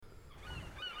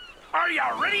Are you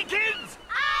ready, kids?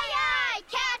 Aye, aye,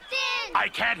 Captain! I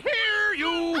can't hear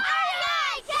you. Aye,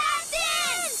 aye,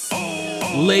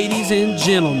 Captain! Ladies and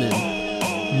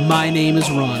gentlemen, my name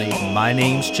is Ronnie, My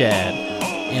name's Chad.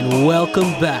 and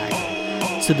welcome back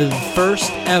to the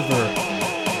first ever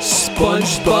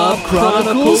SpongeBob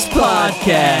Chronicles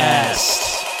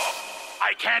podcast.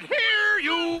 I can't hear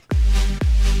you.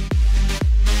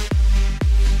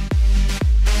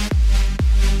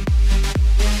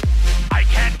 I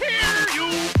can't hear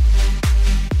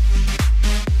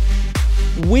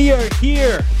you. We are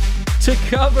here to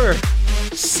cover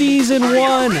Season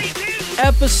 1,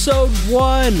 Episode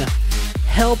 1,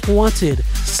 Help Wanted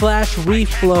 /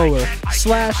 Reef Blower /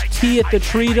 Tea at the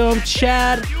Treedome.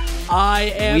 Chad,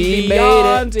 I am We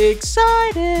beyond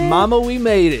excited. Mama, we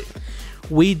made it.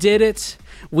 We did it.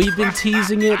 We've been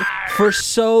teasing it for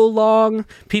so long.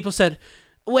 People said,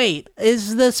 wait,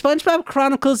 is the SpongeBob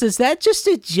Chronicles, is that just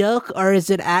a joke or is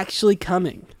it actually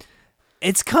coming?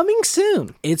 It's coming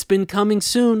soon. It's been coming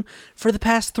soon for the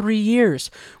past 3 years.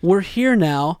 We're here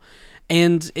now,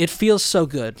 and it feels so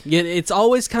good. It's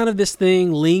always kind of this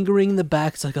thing lingering in the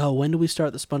back. It's like, oh, when do we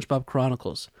start the SpongeBob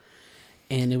Chronicles?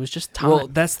 And it was just time. Well,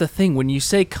 that's the thing. When you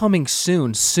say coming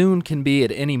soon, soon can be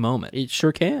at any moment. It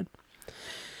sure can.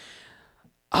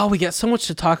 Oh, we got so much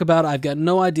to talk about. I've got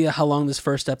no idea how long this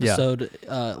first episode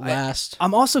lasts.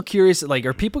 I'm also curious, like,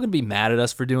 are people going to be mad at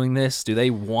us for doing this? Do they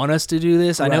want us to do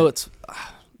this? I know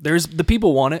there's the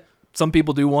people want it. Some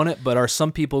people do want it, but are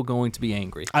some people going to be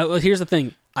angry? Well, here's the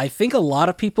thing. I think a lot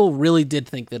of people really did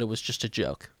think that it was just a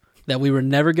joke, that we were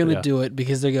never going to do it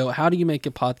because they go, how do you make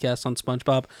a podcast on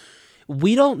SpongeBob?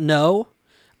 We don't know.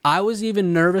 I was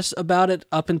even nervous about it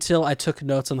up until I took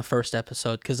notes on the first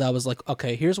episode because I was like,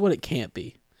 okay, here's what it can't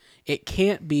be. It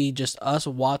can't be just us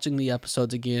watching the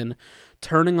episodes again,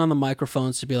 turning on the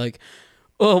microphones to be like,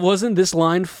 oh, wasn't this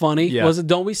line funny? Yeah.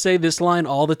 Don't we say this line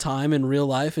all the time in real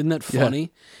life? Isn't that funny?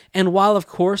 Yeah. And while, of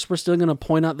course, we're still going to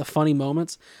point out the funny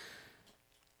moments,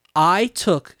 I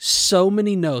took so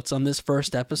many notes on this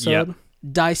first episode,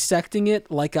 dissecting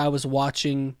it like I was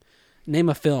watching, name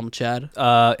a film, Chad.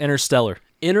 Interstellar.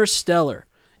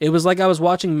 It was like I was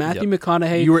watching Matthew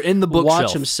McConaughey. You were in the bookshelf.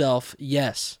 Watch himself.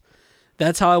 Yes.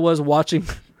 That's how I was watching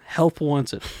Help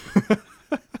Wanted.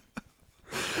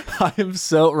 I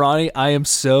am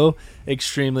so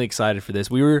extremely excited for this.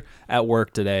 We were at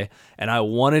work today, and I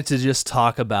wanted to just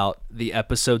talk about the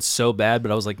episode so bad,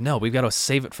 but I was like, no, we've got to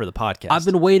save it for the podcast. I've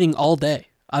been waiting all day.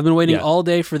 All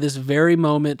day for this very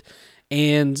moment,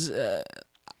 and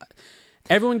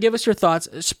everyone give us your thoughts.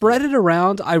 Spread it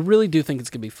around. I really do think it's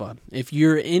going to be fun. If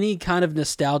you're any kind of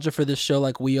nostalgia for this show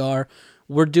like we are,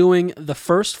 we're doing the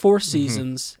first 4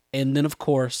 seasons, and then, of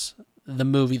course, the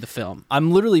movie, the film.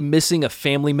 I'm literally missing a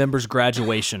family member's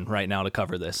graduation right now to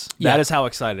cover this. Yeah. That is how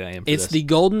excited I am for It's this. the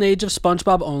golden age of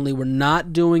SpongeBob only. We're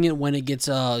not doing it when it gets,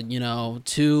 too...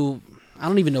 I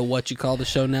don't even know what you call the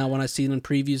show now when I see it in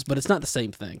previews, but it's not the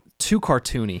same thing. Too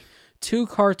cartoony.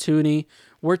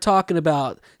 We're talking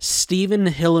about Steven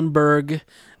Hillenburg,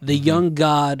 the young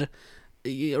god,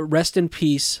 rest in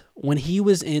peace, when he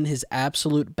was in his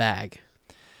absolute bag.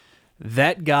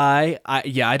 That guy,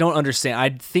 I don't understand. I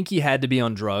think he had to be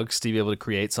on drugs to be able to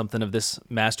create something of this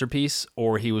masterpiece,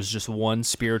 or he was just one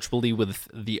spiritually with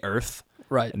the earth.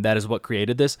 Right. And that is what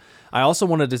created this. I also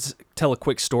wanted to tell a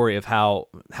quick story of how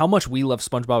much we love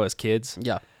SpongeBob as kids.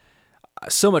 Yeah.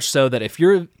 So much so that if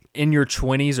you're in your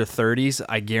 20s or 30s,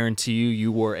 I guarantee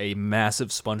you were a massive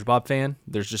SpongeBob fan.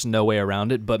 There's just no way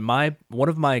around it. But one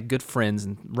of my good friends,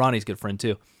 and Ronnie's good friend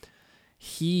too,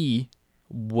 he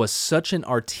was such an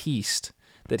artiste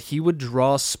that he would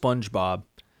draw SpongeBob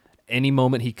any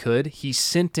moment he could. He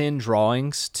sent in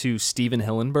drawings to Steven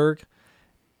Hillenburg,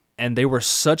 and they were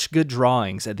such good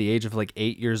drawings at the age of like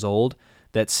 8 years old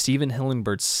that Steven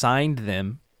Hillenburg signed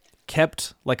them,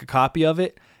 kept like a copy of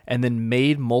it, and then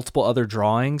made multiple other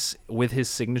drawings with his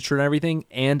signature and everything,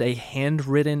 and a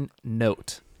handwritten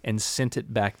note, and sent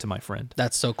it back to my friend.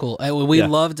 That's so cool. We'd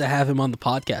love to have him on the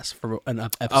podcast for an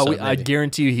episode. I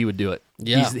guarantee you he would do it.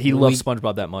 Yeah. He loves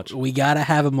SpongeBob that much. We got to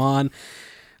have him on.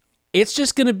 It's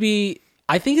just going to be,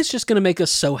 I think it's just going to make us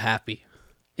so happy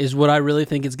is what I really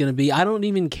think it's going to be. I don't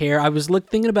even care. I was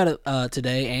thinking about it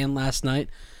today and last night.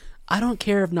 I don't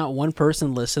care if not one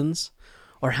person listens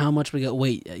or how much we go,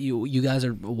 wait, you guys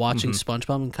are watching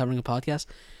SpongeBob and covering a podcast?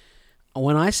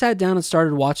 When I sat down and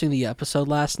started watching the episode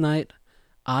last night,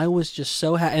 I was just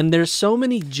so happy. And there's so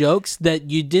many jokes that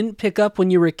you didn't pick up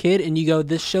when you were a kid, and you go,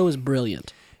 this show is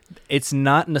brilliant. It's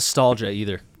not nostalgia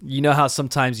either. You know how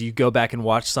sometimes you go back and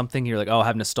watch something, you're like, oh, I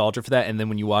have nostalgia for that, and then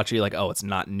when you watch it, you're like, oh, it's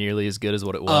not nearly as good as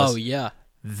what it was. Oh, yeah.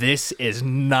 This is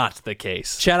not the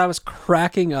case. Chad, I was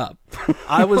cracking up.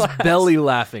 I was belly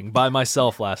laughing by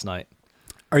myself last night.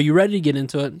 Are you ready to get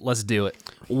into it? Let's do it.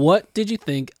 What did you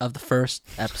think of the first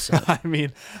episode? I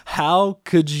mean, how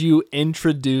could you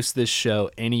introduce this show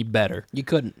any better? You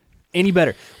couldn't. Any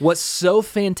better. What's so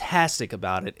fantastic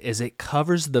about it is it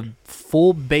covers the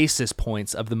full basis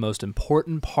points of the most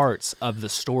important parts of the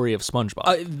story of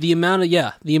SpongeBob. The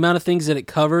amount of things that it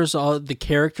covers, all the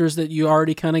characters that you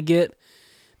already kind of get.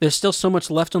 There's still so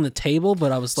much left on the table,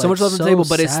 but I was like, so much left on the table,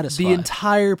 but satisfied. it's the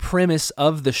entire premise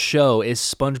of the show is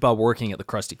SpongeBob working at the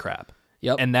Krusty Krab.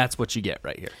 Yep. And that's what you get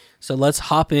right here. So let's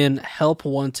hop in. Help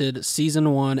Wanted,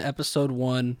 Season 1, Episode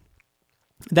 1.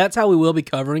 That's how we will be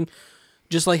covering,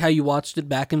 just like how you watched it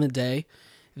back in the day.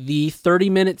 The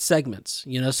 30-minute segments,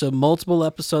 so multiple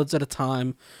episodes at a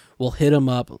time. We'll hit them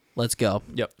up. Let's go.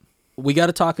 Yep. We got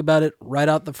to talk about it right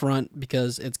out the front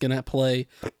because it's going to play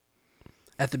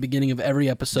at the beginning of every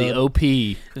episode. The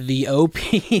OP.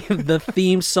 The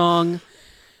theme song.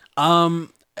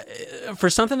 For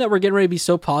something that we're getting ready to be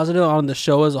so positive on the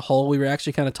show as a whole, we were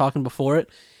actually kind of talking before it.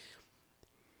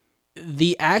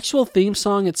 The actual theme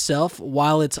song itself,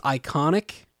 while it's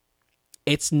iconic,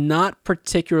 it's not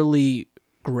particularly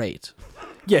great.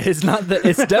 Yeah, it's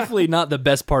definitely not the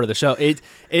best part of the show. It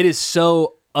is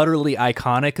so utterly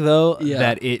iconic though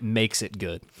that it makes it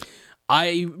good.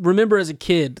 I remember as a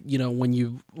kid, when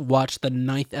you watch the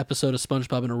 9th episode of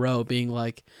SpongeBob in a row, being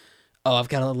like, oh, I've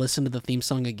got to listen to the theme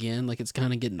song again. Like, it's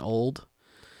kind of getting old.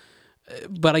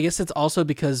 But I guess it's also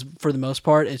because, for the most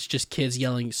part, it's just kids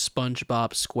yelling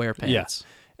SpongeBob SquarePants. Yeah.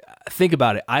 Think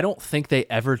about it. I don't think they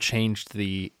ever changed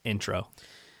the intro.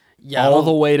 Yeah, all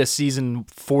the way to season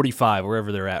 45,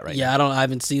 wherever they're at right now. Yeah, I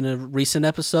haven't seen a recent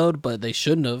episode, but they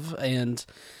shouldn't have. And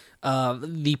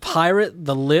the pirate,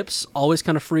 the lips, always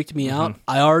kind of freaked me out.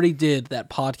 I already did that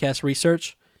podcast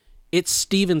research. It's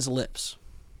Steven's lips.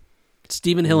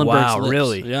 Steven Hillenburg's lips. Wow,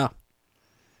 really? Yeah.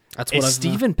 That's what Is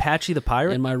Steven Patchy the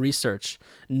pirate? in my research.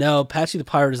 No, Patchy the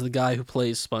pirate is the guy who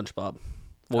plays SpongeBob.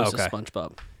 Voice of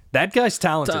SpongeBob. That guy's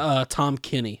talented. Tom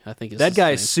Kinney, I think is that his guy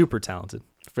name. is super talented.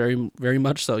 Very, very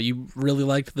much so. You really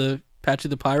liked the Patchy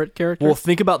the pirate character? Well,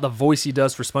 think about the voice he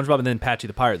does for SpongeBob and then Patchy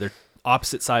the pirate. They're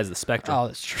opposite sides of the spectrum. Oh,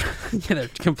 that's true. Yeah, they're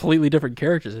completely different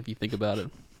characters if you think about it.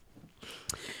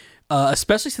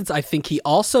 Especially since I think he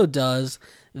also does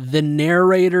the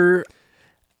narrator,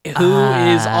 who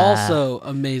is also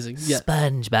amazing. Yeah.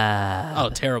 SpongeBob. Oh,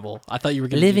 terrible! I thought you were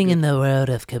going to Living in the world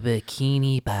of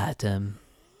Bikini Bottom.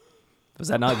 Was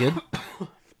that not good?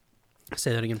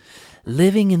 Say that again.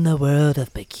 Living in the world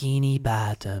of Bikini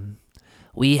Bottom,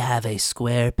 we have a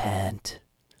square pant.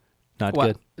 Not What?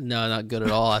 good. No, not good at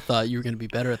all. I thought you were going to be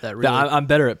better at that. Really. I'm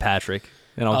better at Patrick,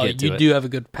 and I'll get to you it. do have a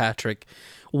good Patrick.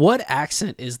 What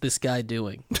accent is this guy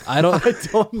doing? I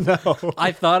don't know.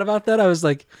 I thought about that. I was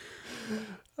like,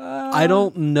 I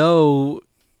don't know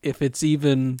if it's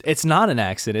even. It's not an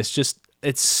accent. It's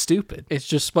stupid. It's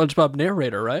just SpongeBob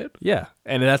narrator, right? Yeah,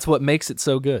 and that's what makes it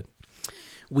so good.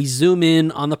 We zoom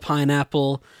in on the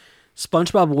pineapple.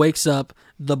 SpongeBob wakes up.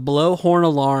 The blowhorn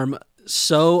alarm,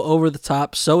 so over the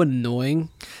top, so annoying.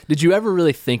 Did you ever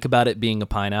really think about it being a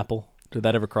pineapple? Did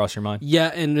that ever cross your mind?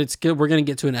 Yeah, and it's good. We're going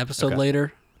to get to an episode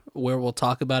later where we'll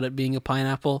talk about it being a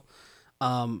pineapple.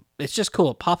 It's just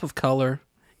cool. Pop of color.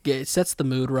 It sets the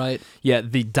mood right. Yeah,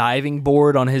 the diving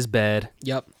board on his bed.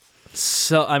 Yep.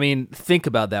 So, I mean, think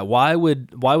about that. Why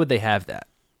would they have that?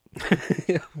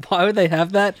 Why would they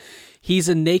have that? He's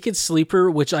a naked sleeper,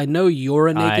 which I know you're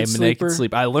a naked sleeper. I'm a naked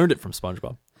sleeper. I learned it from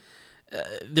SpongeBob.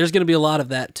 There's going to be a lot of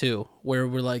that, too, where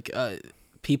we're like,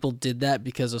 people did that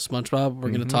because of SpongeBob. We're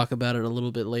going to talk about it a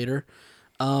little bit later.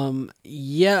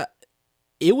 Yeah,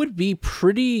 it would be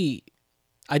pretty...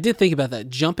 I did think about that.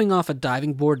 Jumping off a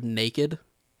diving board naked.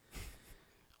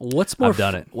 I've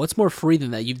done it. What's more free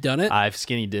than that? You've done it? I've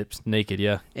skinny dipped naked,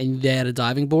 yeah. And they had a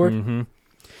diving board?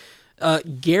 Mm-hmm.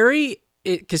 Gary...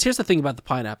 Because here's the thing about the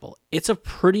pineapple. It's a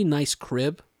pretty nice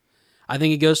crib. I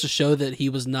think it goes to show that he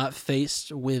was not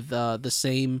faced with the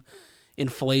same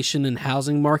inflation and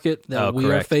housing market that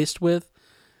we are faced with,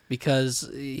 because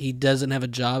he doesn't have a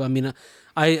job. I mean,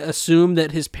 I assume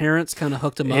that his parents kind of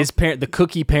hooked him up. The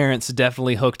Cookie parents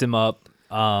definitely hooked him up,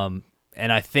 and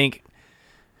I think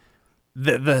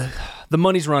the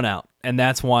money's run out, and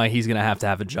that's why he's going to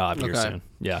have a job here soon.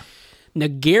 Yeah. Now,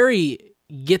 Gary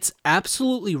gets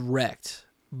absolutely wrecked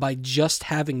by just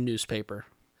having newspaper.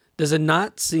 Does it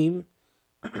not seem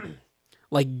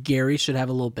like Gary should have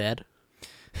a little bed?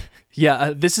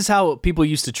 Yeah, this is how people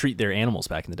used to treat their animals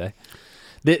back in the day.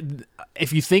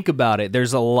 If you think about it,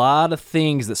 there's a lot of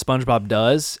things that SpongeBob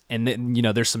does, and then,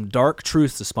 there's some dark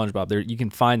truths to SpongeBob. There, you can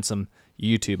find some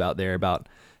YouTube out there about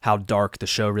how dark the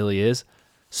show really is.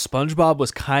 SpongeBob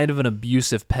was kind of an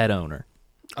abusive pet owner.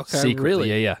 Okay, Secretly.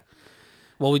 really? Yeah.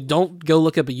 Well, we don't go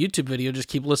look up a YouTube video. Just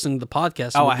keep listening to the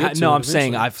podcast. Oh, and I'm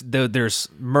saying there's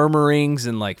murmurings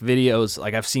and like videos.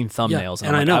 Like I've seen thumbnails, and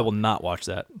and I know. I will not watch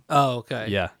that. Oh, okay.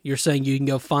 Yeah. You're saying you can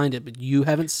go find it, but you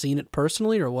haven't seen it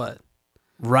personally, or what?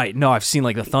 Right. No, I've seen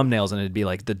like the thumbnails, and it'd be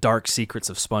like the dark secrets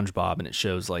of SpongeBob, and it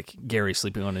shows like Gary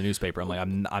sleeping on a newspaper. I'm like,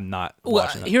 I'm not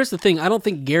watching that. Here's the thing. I don't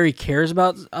think Gary cares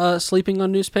about sleeping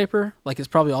on newspaper. Like, it's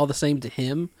probably all the same to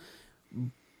him.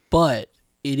 But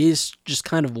it is just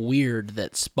kind of weird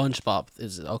that SpongeBob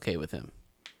is okay with him.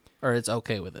 Or it's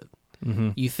okay with it.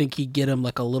 Mm-hmm. You think he'd get him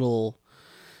like a little...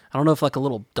 I don't know if like a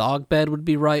little dog bed would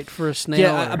be right for a snail.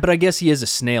 Yeah, but I guess he is a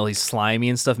snail. He's slimy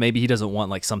and stuff. Maybe he doesn't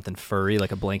want like something furry,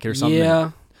 like a blanket or something.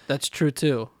 Yeah, that's true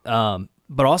too.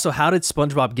 But also, how did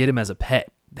SpongeBob get him as a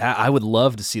pet? I would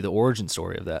love to see the origin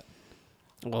story of that.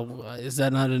 Well, is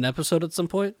that not an episode at some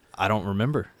point? I don't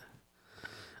remember.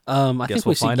 I think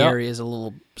we see Gary as a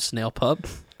little snail pup.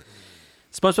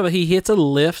 SpongeBob, he hits a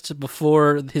lift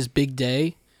before his big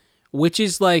day, which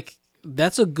is like,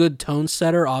 that's a good tone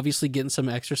setter, obviously getting some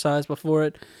exercise before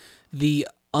it. The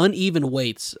uneven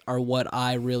weights are what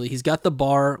he's got the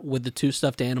bar with the two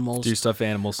stuffed animals.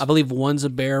 I believe one's a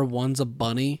bear, one's a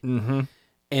bunny. Mm-hmm.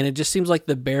 And it just seems like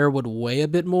the bear would weigh a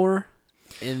bit more.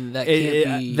 And that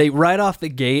can't be... They right off the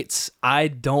gates,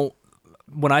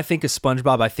 when I think of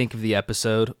SpongeBob, I think of the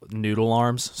episode Noodle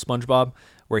Arms SpongeBob,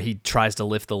 where he tries to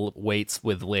lift the weights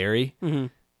with Larry. Mm-hmm.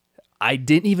 I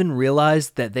didn't even realize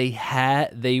that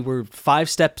they were 5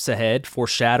 steps ahead.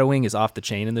 Foreshadowing is off the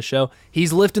chain in the show.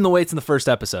 He's lifting the weights in the first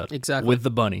episode. Exactly. With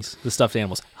the bunnies, the stuffed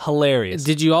animals. Hilarious.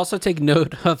 Did you also take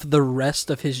note of the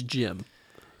rest of his gym?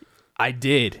 I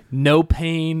did. No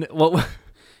pain. I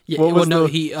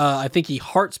think he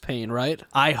hearts pain, right?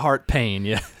 I heart pain,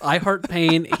 yeah. I heart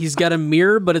pain. He's got a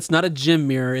mirror, but it's not a gym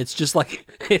mirror. It's just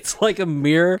it's like a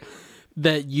mirror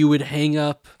that you would hang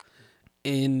up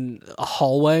in a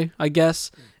hallway, I guess.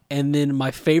 And then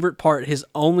my favorite part, his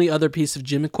only other piece of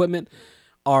gym equipment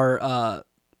are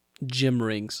gym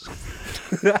rings.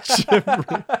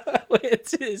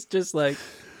 It's just like,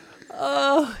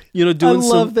 doing I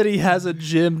love that he has a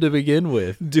gym to begin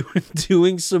with.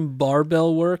 Doing some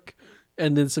barbell work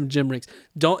and then some gym rings.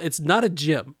 It's not a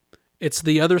gym. It's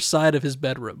the other side of his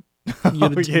bedroom.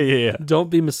 Yeah.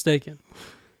 Don't be mistaken.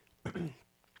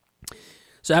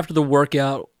 So after the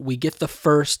workout, we get the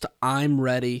first "I'm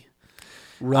ready"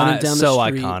 running down the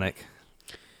street. So iconic.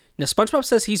 Now, SpongeBob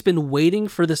says he's been waiting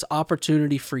for this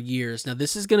opportunity for years. Now,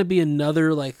 this is going to be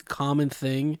another like common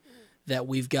thing that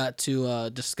we've got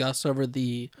to discuss over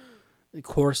the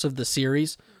course of the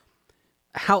series.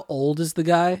 How old is the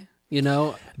guy?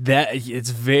 That it's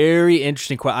very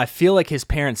interesting. I feel like his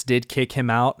parents did kick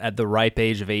him out at the ripe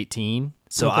age of 18,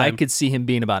 so okay. I could see him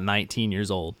being about 19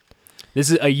 years old.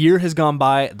 A year has gone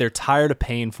by. They're tired of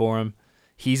paying for him.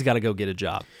 He's got to go get a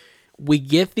job. We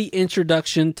get the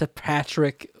introduction to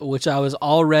Patrick, which I was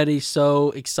already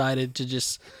so excited to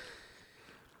just...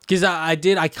 Because I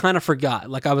kind of forgot.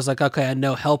 Like, I was like, okay, I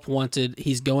know help wanted.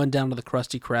 He's going down to the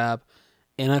Krusty Krab.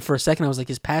 And for a second, I was like,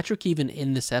 is Patrick even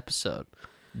in this episode?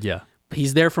 Yeah.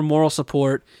 He's there for moral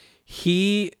support.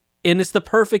 And it's the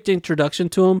perfect introduction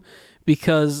to him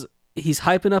because he's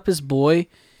hyping up his boy.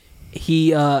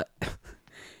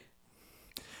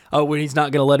 When he's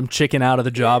not going to let him chicken out of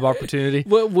the job opportunity?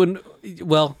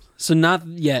 So not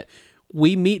yet.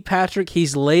 We meet Patrick.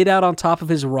 He's laid out on top of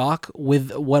his rock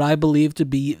with what I believe to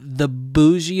be the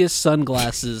bougiest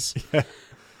sunglasses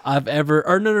I've ever...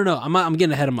 Or no. I'm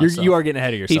getting ahead of myself. You are getting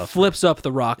ahead of yourself. He flips up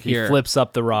the rock here. He flips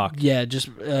up the rock. Yeah, just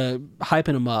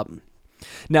hyping him up.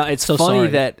 Now, it's so funny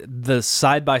that the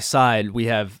side-by-side, we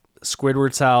have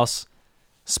Squidward's house,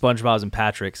 SpongeBob's, and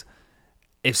Patrick's.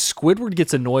 If Squidward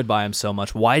gets annoyed by him so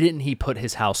much, why didn't he put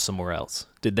his house somewhere else?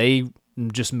 Did they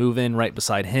just move in right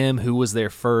beside him? Who was there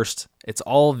first? It's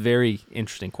all very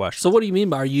interesting questions. So what do you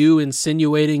mean by, are you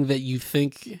insinuating that you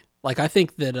think... Like, I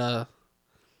think that...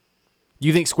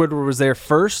 You think Squidward was there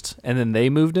first, and then they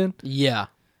moved in? Yeah.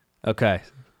 Okay.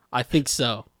 I think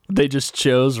so. They just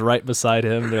chose right beside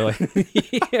him. They're like...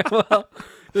 Yeah, well,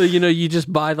 you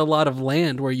just buy the lot of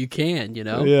land where you can,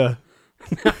 Yeah.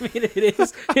 I mean, it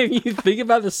is. If you think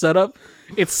about the setup,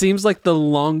 it seems like the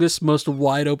longest, most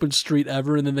wide open street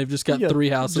ever, and then they've just got 3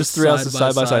 houses, just 3 houses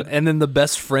side by side, and then the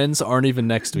best friends aren't even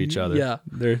next to each other. Yeah,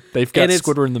 they've got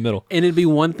Squidward in the middle. And it'd be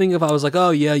one thing if I was like, oh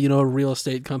yeah, a real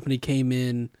estate company came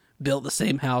in, built the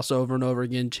same house over and over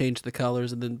again, changed the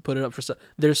colors, and then put it up for sale.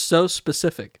 They're so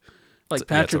specific. Like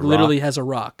Patrick literally has a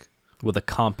rock with a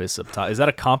compass up top. Is that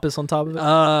a compass on top of it?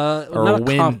 Or not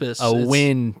a compass. A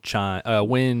wind chime.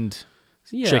 Wind.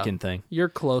 chicken thing. You're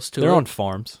close to it. They're on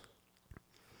farms.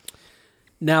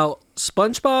 Now,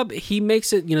 SpongeBob, he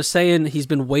makes it, saying he's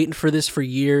been waiting for this for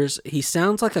years. He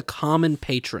sounds like a common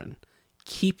patron.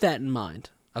 Keep that in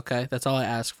mind, okay? That's all I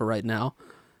ask for right now.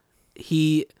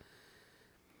 Here's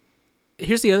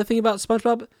the other thing about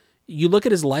SpongeBob. You look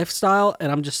at his lifestyle,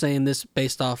 and I'm just saying this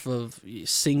based off of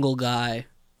single guy,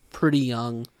 pretty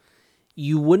young.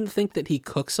 You wouldn't think that he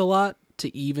cooks a lot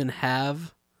to even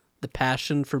have the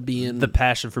passion for being...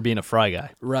 a fry guy.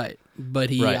 Right,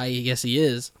 but Right. I guess he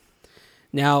is.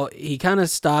 Now, he kind of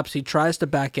stops. He tries to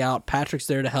back out. Patrick's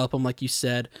there to help him, like you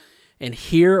said. And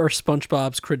here are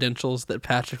SpongeBob's credentials that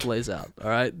Patrick lays out. All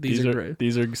right? These are great.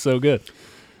 These are so good.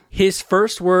 His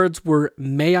first words were,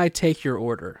 "May I take your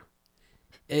order?"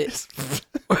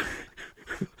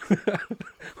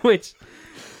 Which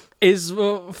is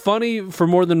funny for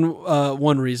more than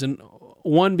one reason.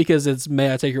 One, because it's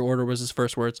 "May I take your order" was his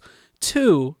first words.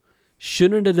 Two,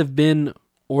 shouldn't it have been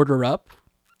 "Order up"?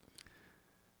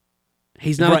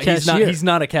 He's not a cashier. He's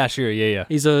not a cashier. Yeah.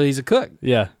 He's a cook.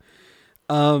 Yeah.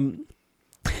 Now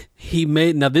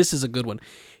this is a good one.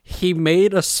 He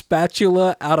made a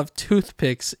spatula out of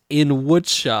toothpicks in wood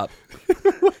shop.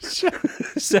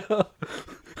 So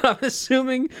I'm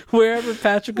assuming wherever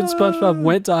Patrick and SpongeBob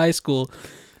went to high school,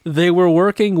 they were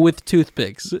working with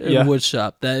toothpicks in wood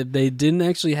shop. That they didn't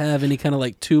actually have any kind of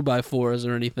like 2x4s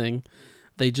or anything.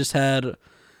 They just had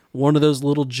one of those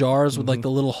little jars with like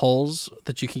the little holes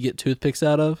that you can get toothpicks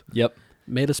out of. Yep.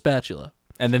 Made a spatula.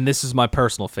 And then this is my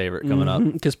personal favorite coming up.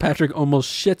 Because Patrick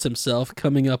almost shits himself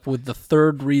coming up with the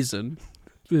third reason.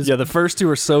 Yeah, the first two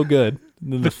are so good.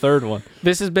 And then the third one.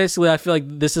 This is basically, I feel like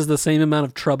this is the same amount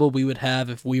of trouble we would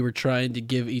have if we were trying to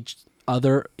give each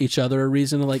other a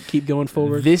reason to like keep going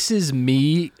forward. This is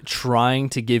me trying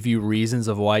to give you reasons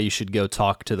of why you should go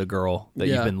talk to the girl that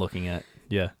you've been looking at.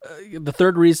 Yeah. The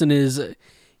third reason is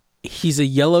he's a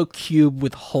yellow cube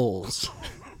with holes.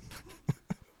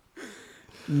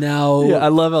 Now, Yeah, I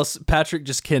love how Patrick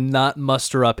just cannot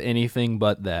muster up anything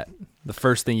but that. The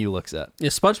first thing he looks at. yeah,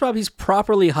 SpongeBob, he's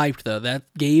properly hyped though. That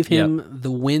gave him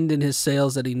the wind in his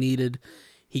sails that he needed.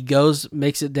 He goes,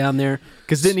 makes it down there.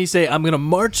 Because didn't he say, "I'm going to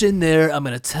march in there, I'm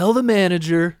going to tell the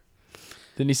manager"?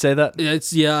 Didn't he say that?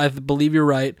 I believe you're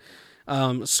right.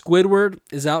 Squidward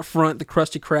is out front, the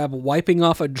Krusty Krab, wiping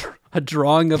off a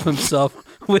drawing of himself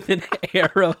with an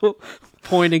arrow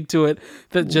pointing to it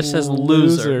that just says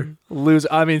loser. Loser.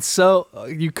 I mean, so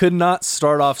you could not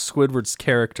start off Squidward's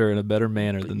character in a better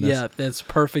manner than this. Yeah, that's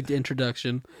perfect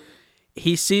introduction.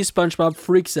 He sees SpongeBob,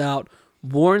 freaks out,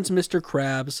 warns Mr.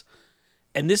 Krabs,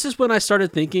 and this is when I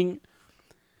started thinking,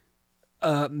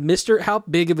 how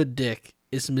big of a dick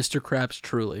is Mr. Krabs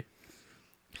truly?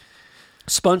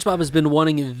 SpongeBob has been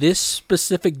wanting this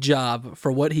specific job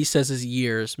for what he says is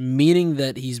years, meaning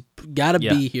that he's got to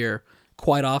be here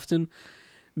quite often.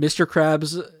 Mr.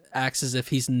 Krabs acts as if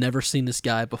he's never seen this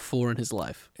guy before in his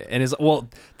life. And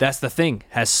that's the thing.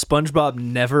 Has SpongeBob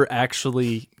never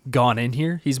actually gone in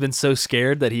here? He's been so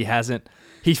scared that he hasn't.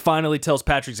 He finally tells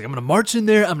Patrick, he's like, "I'm going to march in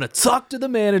there. I'm going to talk to the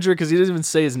manager," because he doesn't even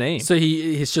say his name. So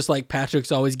he's just like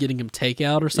Patrick's always getting him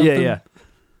takeout or something? Yeah.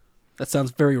 That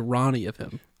sounds very Ronnie of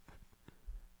him.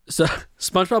 So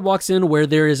SpongeBob walks in where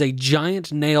there is a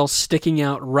giant nail sticking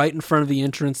out right in front of the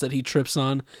entrance that he trips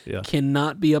on. Yeah.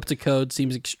 Cannot be up to code.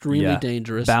 Seems extremely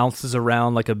dangerous. Bounces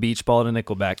around like a beach ball at a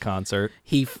Nickelback concert.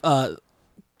 He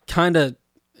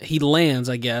he lands,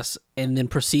 I guess, and then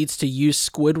proceeds to use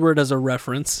Squidward as a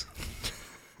reference.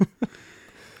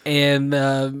 And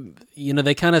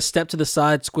they kind of step to the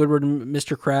side, Squidward and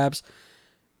Mr. Krabs.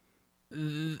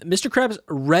 Mr. Krabs,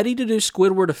 ready to do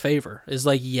Squidward a favor, is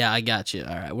like, "Yeah, I got you.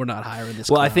 All right, we're not hiring this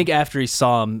Well, I clown." think after he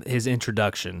saw his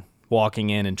introduction, walking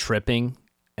in and tripping,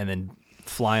 and then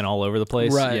flying all over the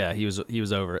place, Right. yeah, he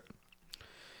was over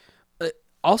it.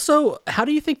 Also, how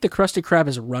do you think the Krusty Krab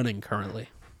is running currently?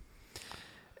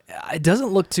 It doesn't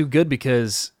look too good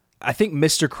because I think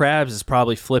Mr. Krabs is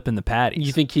probably flipping the patties.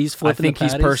 You think he's flipping I think the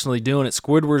patties? he's personally doing it.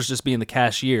 Squidward's just being the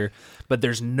cashier, but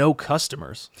there's no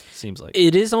customers, seems like.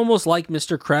 It is almost like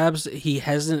Mr. Krabs.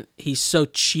 He's so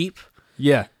cheap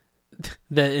Yeah.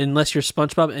 that unless you're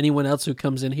SpongeBob, anyone else who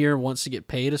comes in here wants to get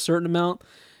paid a certain amount,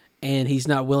 and he's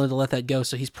not willing to let that go.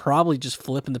 So he's probably just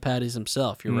flipping the patties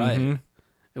himself. You're right.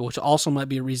 Which also might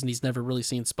be a reason he's never really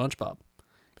seen SpongeBob.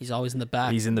 He's always in the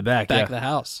back. He's in the back of the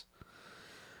house.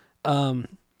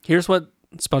 Here's what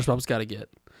SpongeBob's got to get: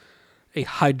 a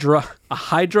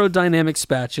hydrodynamic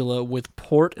spatula with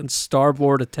port and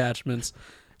starboard attachments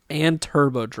and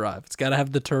turbo drive. It's got to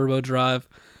have the turbo drive.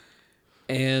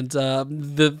 And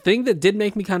the thing that did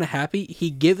make me kind of happy, he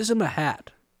gives him a hat.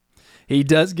 He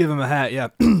does give him a hat, yeah.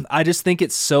 I just think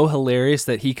it's so hilarious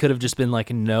that he could have just been like,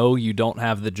 no, you don't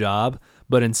have the job.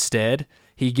 But instead,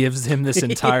 he gives him this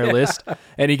entire list.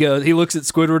 And he looks at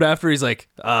Squidward after, he's like,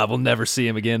 we'll never see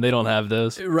him again. They don't have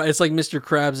those. Right. It's like Mr.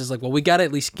 Krabs is like, well, we got to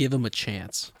at least give him a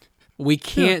chance. We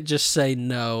can't just say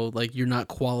no, like you're not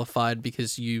qualified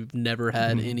because you've never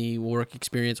had any work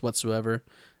experience whatsoever.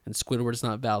 And Squidward's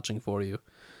not vouching for you.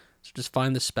 So just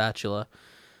find the spatula.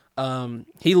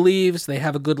 He leaves. They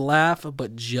have a good laugh,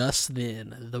 but just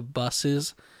then the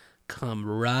buses come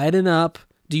riding up.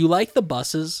 Do you like the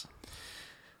buses?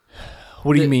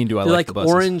 What do you mean? Do I like the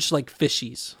buses? Orange, like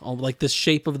fishies, like the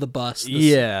shape of the bus.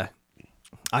 Yeah,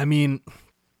 I mean,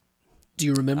 do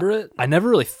you remember it? I never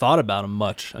really thought about them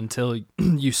much until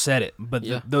you said it. But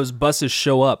those buses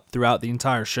show up throughout the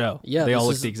entire show. Yeah, they all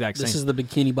look the exact same. This is the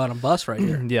Bikini Bottom bus right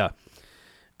here. Yeah.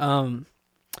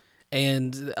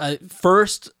 And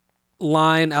first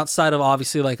line outside of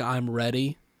obviously like I'm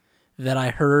ready that I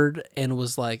heard and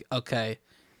was like, okay,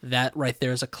 that right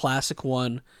there is a classic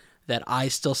one that I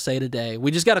still say today. We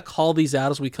just got to call these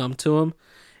out as we come to them.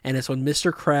 And it's when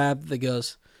Mr. Crab that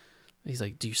goes, he's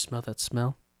like, do you smell that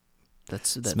smell? That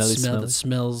smelly smell that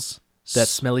smells. That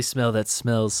smelly smell that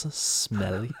smells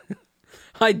smelly.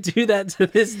 I do that to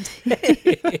this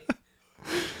day.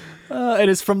 And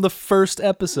it's from the first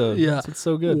episode. Yeah. It's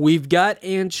so good. We've got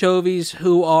anchovies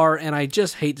who are, and I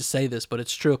just hate to say this, but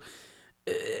it's true.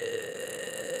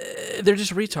 They're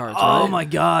just retards, Oh right? my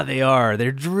God, they are.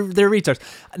 They're retards.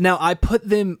 Now, I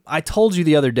told you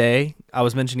the other day, I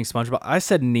was mentioning SpongeBob. I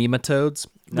said nematodes.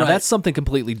 Now, that's something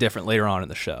completely different later on in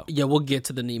the show. Yeah, we'll get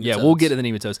to the nematodes. Yeah, we'll get to the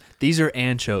nematodes. These are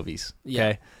anchovies, okay?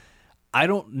 Yeah. I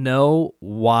don't know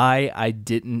why I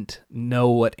didn't know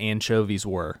what anchovies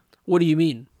were. What do you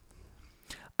mean?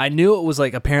 I knew it was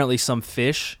like apparently some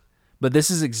fish, but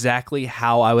this is exactly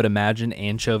how I would imagine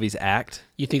anchovies act.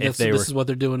 You think this is what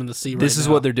they're doing in the sea right now? This is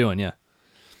what they're doing, yeah.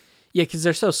 Yeah, because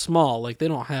they're so small. Like, they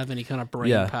don't have any kind of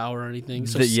brain power or anything.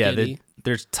 So skinny.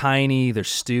 They're tiny. They're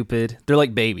stupid. They're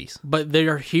like babies. But they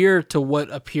are here to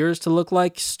what appears to look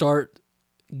like start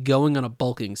going on a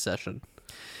bulking session.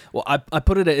 Well, I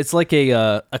put it. It's like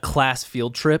a class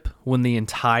field trip when the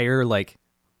entire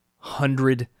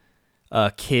 100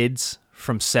 kids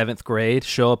from 7th grade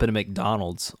show up at a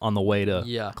McDonald's on the way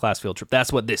to class field trip.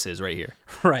 That's what this is right here.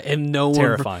 Right, and no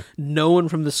one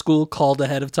from the school called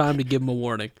ahead of time to give them a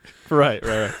warning. Right.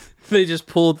 They just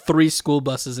pulled 3 school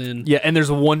buses in. Yeah, and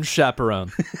there's one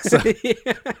chaperone. So.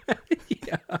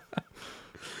 Yeah.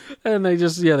 And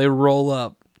they roll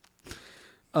up.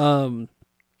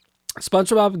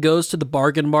 SpongeBob goes to the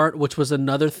bargain mart, which was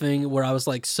another thing where I was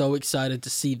so excited to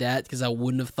see that because I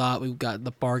wouldn't have thought we got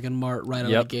the bargain mart right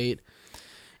on the gate.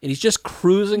 And he's just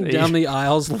cruising down the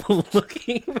aisles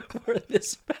looking for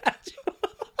this spatula.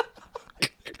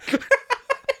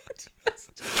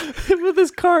 With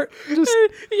his cart.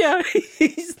 Yeah,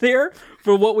 he's there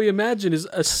for what we imagine is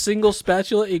a single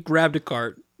spatula. He grabbed a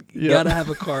cart. You gotta have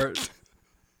a cart.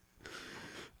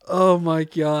 Oh my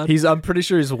God. I'm pretty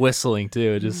sure he's whistling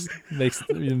too. It just makes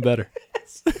it even better.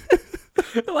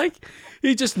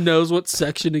 He just knows what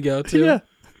section to go to. Yeah.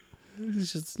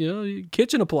 It's just,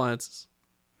 kitchen appliances.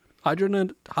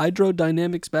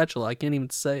 Hydrodynamic spatula. I can't even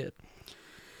say it.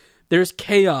 There's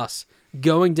chaos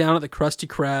going down at the Krusty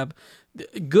Krab.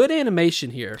 Good animation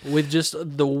here with just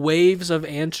the waves of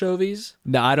anchovies.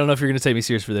 Now, I don't know if you're going to take me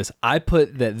serious for this. I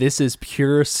put that this is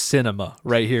pure cinema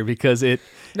right here because it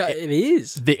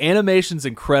is. The animation's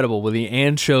incredible with the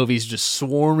anchovies just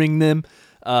swarming them,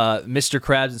 Mr.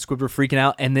 Krabs and Squidward freaking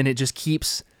out, and then it just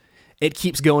keeps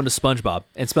going to SpongeBob,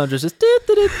 and SpongeBob's just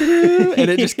and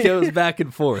it just goes back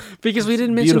and forth. Because we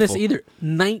didn't mention this either.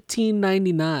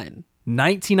 1999.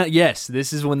 Yes,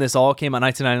 this is when this all came out,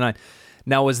 1999.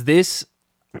 Now, was this...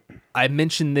 I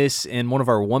mentioned this in one of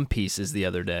our One Pieces the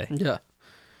other day. Yeah.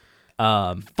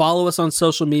 Follow us on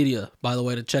social media, by the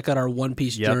way, to check out our One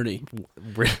Piece journey.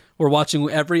 We're watching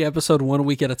every episode 1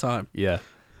 week at a time. Yeah.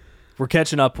 We're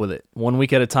catching up with it 1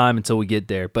 week at a time until we get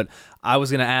there. But I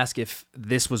was going to ask if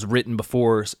this was written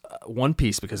before One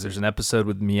Piece because there's an episode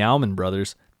with Meowman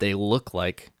Brothers. They look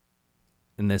like,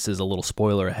 and this is a little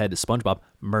spoiler ahead to SpongeBob,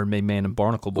 Mermaid Man and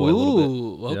Barnacle Boy a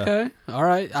little bit. Okay. Yeah. All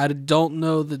right. I don't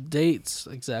know the dates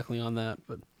exactly on that,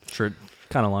 but sure, it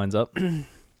kind of lines up.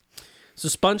 So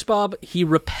SpongeBob, he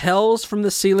repels from the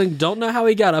ceiling. Don't know how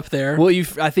he got up there. Well,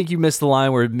 I think you missed the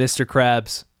line where Mr.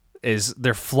 Krabs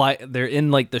they're in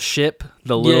the ship,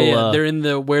 the little they're in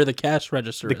where the cash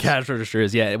register is. The cash register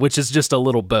is, which is just a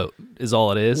little boat is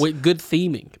all it is. Good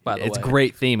theming, by the way. It's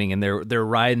great theming, and they're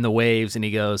riding the waves, and he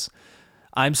goes,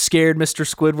 I'm scared, Mr.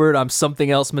 Squidward. I'm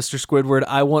something else, Mr. Squidward.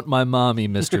 I want my mommy,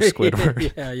 Mr.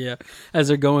 Squidward. yeah. As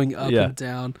they're going up and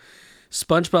down.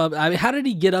 SpongeBob, I mean, how did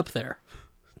he get up there?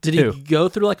 Did he go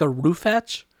through like a roof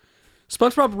hatch?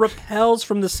 SpongeBob rappels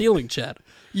from the ceiling, Chad.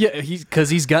 Yeah, because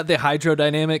he's got the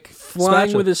hydrodynamic Flying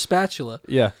spatula. with his spatula.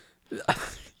 Yeah.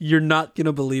 You're not going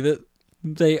to believe it.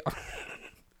 They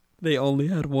only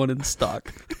had one in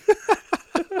stock.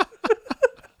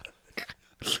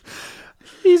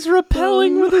 He's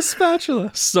rappelling with a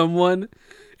spatula.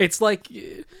 It's like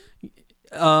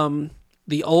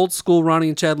the old school Ronnie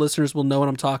and Chad listeners will know what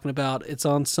I'm talking about. It's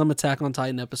on some Attack on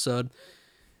Titan episode.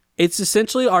 It's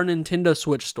essentially our Nintendo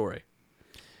Switch story,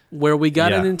 where we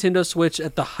got a Nintendo Switch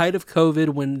at the height of COVID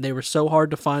when they were so hard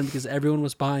to find because everyone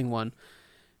was buying one.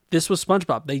 This was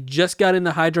SpongeBob. They just got in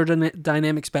the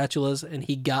hydrodynamic spatulas, and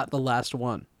he got the last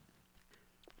one.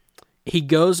 He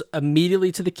goes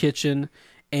immediately to the kitchen,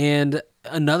 and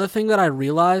another thing that I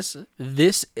realized,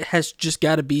 this has just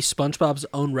got to be SpongeBob's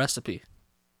own recipe.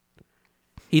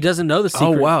 He doesn't know the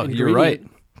secret ingredient. You're right.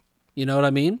 You know what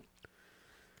I mean?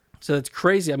 So it's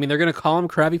crazy. I mean, they're going to call them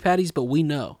Krabby Patties, but we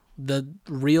know the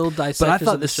real dissectors But I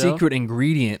thought of the show, secret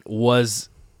ingredient was,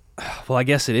 well, I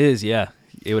guess it is, yeah.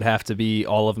 It would have to be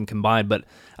all of them combined, but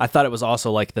I thought it was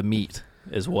also like the meat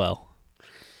as well.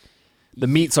 The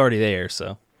meat's already there,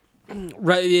 so.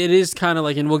 Right, it is kind of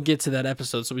like, and we'll get to that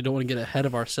episode, so we don't want to get ahead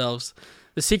of ourselves.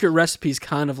 The secret recipe is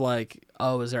kind of like,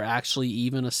 oh, is there actually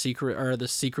even a secret, or the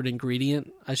secret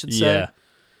ingredient, I should say?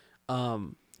 Yeah.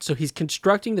 So he's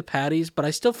constructing the patties, but I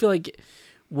still feel like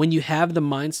when you have the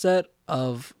mindset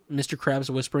of Mr. Krabs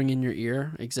whispering in your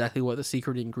ear exactly what the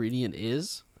secret ingredient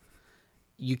is,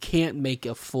 you can't make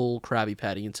a full Krabby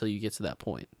Patty until you get to that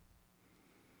point.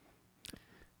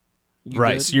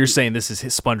 Right, good? so you're saying this is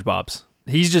his SpongeBob's.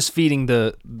 He's just feeding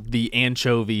the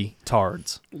anchovy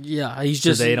tards. Yeah, he's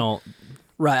just... So they don't...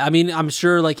 Right, I mean, I'm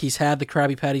sure like he's had the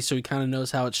Krabby Patty, so he kind of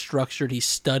knows how it's structured. He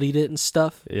studied it and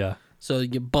stuff. Yeah. So you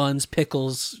get buns,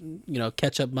 pickles,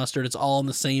 ketchup, mustard. It's all in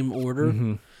the same order.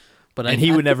 Mm-hmm. But And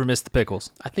he would never miss the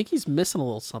pickles. I think he's missing a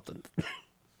little something.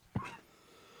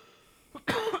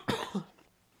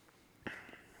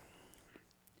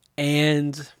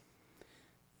 And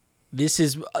this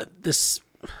is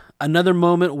another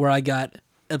moment where I got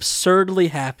absurdly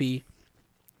happy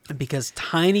because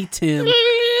Tiny Tim,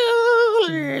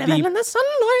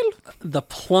 the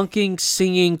plunking,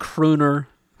 singing crooner,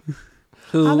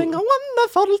 who Having a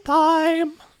wonderful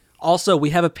time. Also, we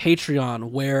have a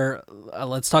Patreon where,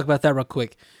 let's talk about that real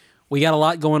quick. We got a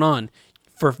lot going on.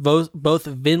 For both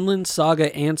Vinland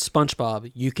Saga and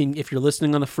SpongeBob, you can, if you're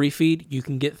listening on the free feed, you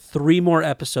can get 3 more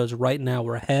episodes right now.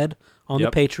 We're ahead on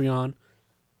the Patreon.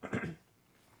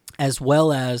 As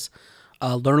well as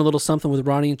Learn a Little Something with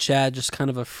Ronnie and Chad, just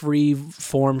kind of a free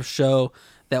form show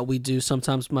that we do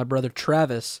sometimes with my brother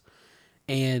Travis.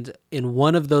 And in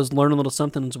one of those Learn a Little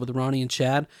Somethings with Ronnie and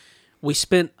Chad, we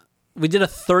did a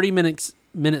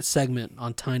 30-minute segment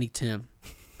on Tiny Tim.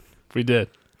 We did.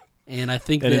 And I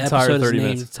think An the entire episode is 30 named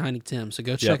minutes. Tiny Tim, so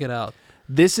go check it out.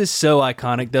 This is so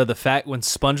iconic, though. The fact when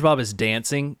SpongeBob is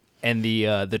dancing and the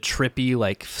trippy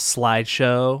like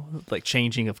slideshow, like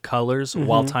changing of colors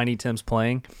while Tiny Tim's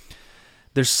playing.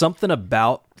 There's something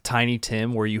about Tiny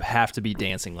Tim where you have to be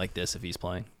dancing like this if he's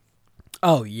playing.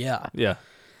 Oh, yeah. Yeah.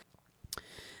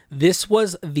 This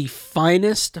was the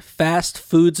finest fast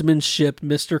foodsmanship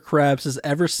Mr. Krabs has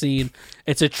ever seen.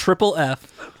 It's a triple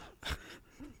F.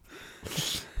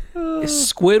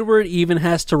 Squidward even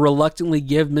has to reluctantly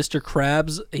give Mr.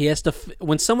 Krabs, he has to,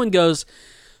 when someone goes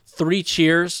 3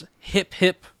 cheers, hip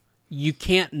hip, you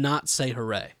can't not say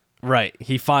hooray. Right.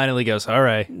 He finally goes, all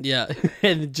right. Yeah,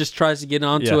 and just tries to get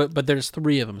onto it, but there's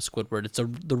 3 of them, Squidward. It's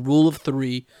the rule of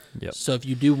 3. Yep. So if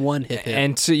you do one hip hip.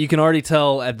 And so you can already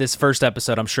tell at this first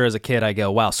episode, I'm sure as a kid, I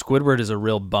go, wow, Squidward is a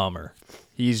real bummer.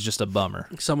 He's just a bummer.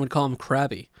 Some would call him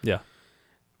Krabby. Yeah.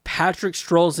 Patrick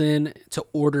strolls in to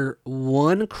order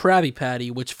 1 Krabby Patty,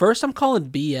 which first I'm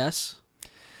calling BS.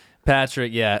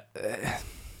 Patrick, yeah.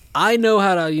 I know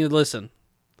how to, listen.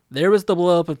 There was the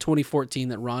blow up of 2014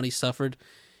 that Ronnie suffered.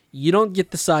 You don't get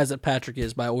the size that Patrick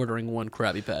is by ordering 1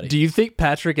 Krabby Patty. Do you think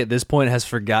Patrick at this point has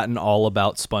forgotten all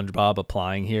about SpongeBob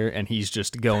applying here and he's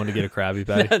just going to get a Krabby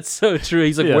Patty? That's so true.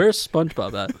 He's like, Yeah. where's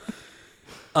SpongeBob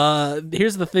at?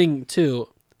 Here's the thing, too.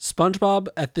 SpongeBob,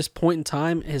 at this point in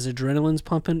time, his adrenaline's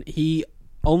pumping. He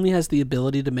only has the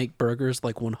ability to make burgers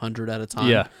like 100 at a time.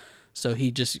 Yeah. So he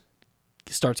just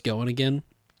starts going again.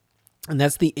 And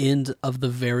that's the end of the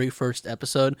very first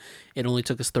episode. It only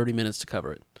took us 30 minutes to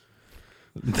cover it.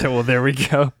 Well, there we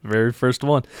go. Very first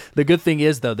one. The good thing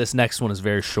is, though, this next one is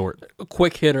very short. A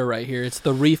quick hitter right here. It's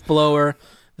the Reef blower.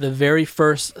 the very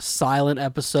first silent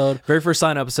episode. Very first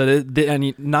silent episode.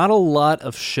 And not a lot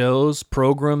of shows,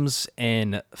 programs,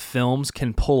 and films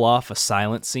can pull off a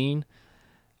silent scene.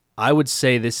 I would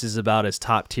say this is about as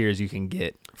top tier as you can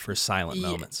get for silent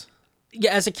moments.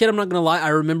 Yeah, as a kid, I'm not gonna lie, I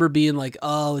remember being like,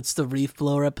 "Oh, it's the Reef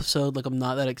Blower episode." Like, I'm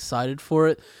not that excited for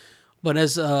it. But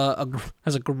as a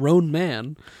grown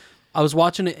man, I was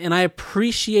watching it and I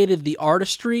appreciated the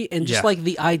artistry and just like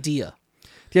the idea.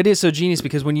 The idea is so genius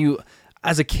because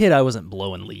as a kid, I wasn't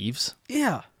blowing leaves.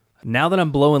 Yeah. Now that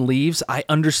I'm blowing leaves, I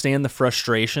understand the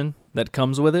frustration that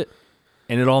comes with it,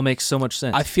 and it all makes so much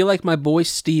sense. I feel like my boy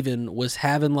Steven was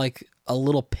having like a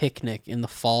little picnic in the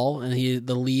fall, and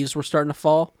the leaves were starting to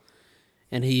fall,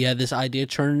 and he had this idea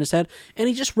churning in his head, and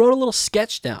he just wrote a little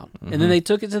sketch down, and then they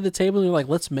took it to the table, and they're like,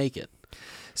 "Let's make it."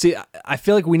 See, I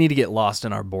feel like we need to get lost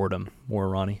in our boredom more,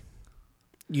 Ronnie.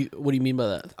 What do you mean by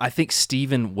that? I think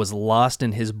Steven was lost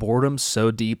in his boredom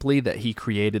so deeply that he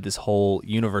created this whole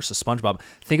universe of SpongeBob.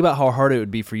 Think about how hard it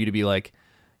would be for you to be like,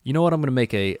 you know what, I'm going to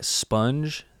make a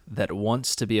sponge that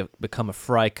wants to become a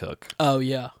fry cook. Oh,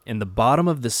 yeah. In the bottom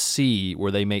of the sea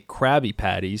where they make Krabby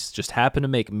Patties, just happen to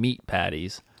make meat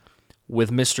patties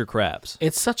with Mr. Krabs.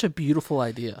 It's such a beautiful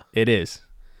idea. It is.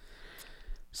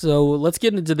 So let's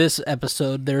get into this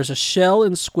episode. There's a shell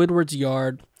in Squidward's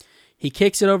yard. He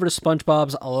kicks it over to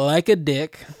SpongeBob's like a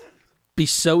dick. Be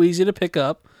so easy to pick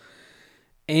up.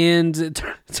 And it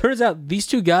turns out these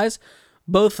two guys,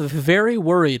 both very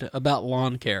worried about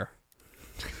lawn care.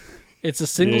 It's a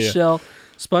single shell.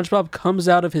 SpongeBob comes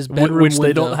out of his bedroom Which they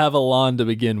window. don't have a lawn to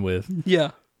begin with.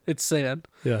 Yeah, it's sand.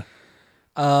 Yeah.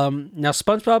 Now,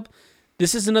 SpongeBob,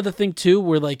 this is another thing, too,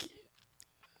 where, like,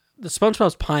 the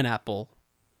SpongeBob's pineapple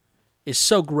is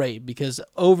so great because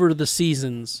over the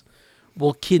seasons,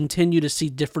 we'll continue to see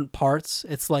different parts.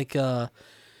 It's like a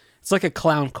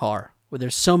clown car where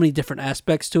there's so many different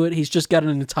aspects to it. He's just got an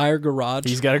entire garage.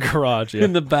 He's got a garage,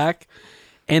 in the back.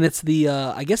 And it's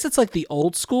I guess it's like the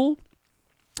old school,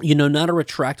 not a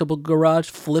retractable garage,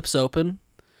 flips open.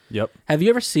 Yep. Have you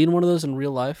ever seen one of those in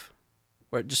real life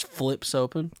where it just flips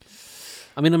open?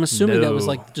 I mean, I'm assuming that was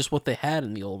like just what they had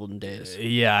in the olden days.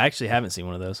 Yeah, I actually haven't seen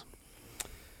one of those.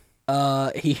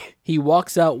 He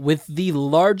walks out with the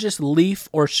largest leaf,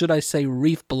 or should I say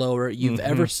reef blower, you've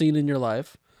ever seen in your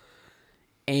life.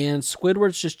 And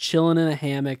Squidward's just chilling in a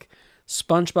hammock.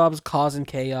 SpongeBob's causing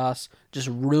chaos, just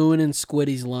ruining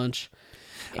Squiddy's lunch.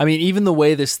 I mean, even the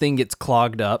way this thing gets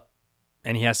clogged up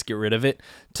and he has to get rid of it,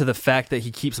 to the fact that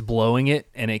he keeps blowing it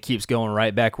and it keeps going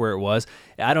right back where it was.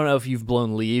 I don't know if you've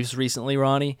blown leaves recently,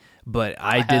 Ronnie, but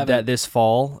I did that this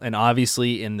fall. And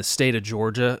obviously in the state of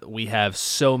Georgia, we have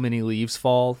so many leaves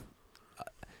fall.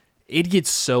 It gets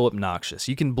so obnoxious.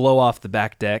 You can blow off the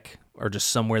back deck or just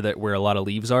somewhere where a lot of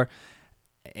leaves are,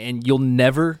 and you'll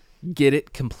never get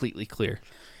it completely clear.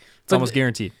 It's almost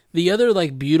guaranteed. The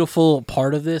other beautiful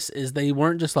part of this is they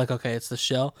weren't just like, okay, it's the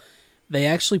shell. They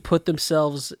actually put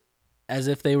themselves as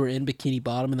if they were in Bikini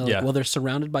Bottom, and they're like, well, they're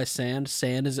surrounded by sand.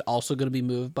 Sand is also going to be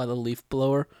moved by the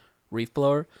reef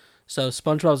blower. So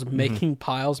SpongeBob's making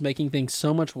piles, making things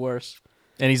so much worse.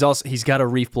 And he's got a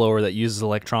reef blower that uses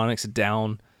electronics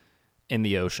down in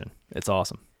the ocean. It's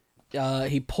awesome.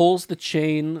 He pulls the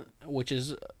chain, which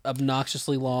is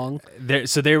obnoxiously long.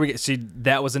 There we go. See,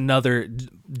 that was another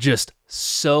just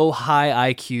so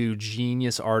high IQ,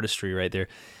 genius artistry right there.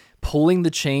 Pulling the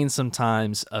chain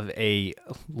sometimes of a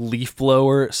leaf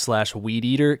blower / weed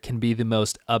eater can be the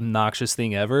most obnoxious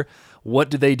thing ever.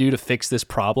 What do they do to fix this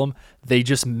problem? They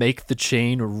just make the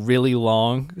chain really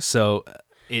long so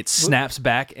it snaps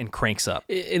back and cranks up.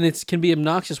 And it can be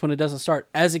obnoxious when it doesn't start.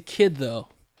 As a kid, though,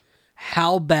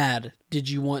 how bad did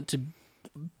you want to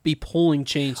be pulling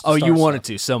chains to start you wanted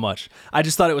stuff? to so much. I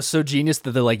just thought it was so genius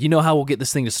that they're like, you know how we'll get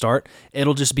this thing to start?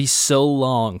 It'll just be so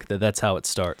long that's how it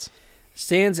starts.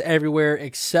 Sand's everywhere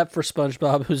except for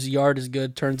SpongeBob, whose yard is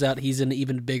good. Turns out he's an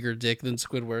even bigger dick than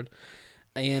Squidward.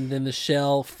 And then the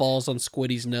shell falls on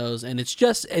Squiddy's nose, and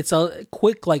it's a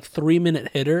quick 3-minute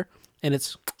hitter, and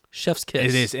it's chef's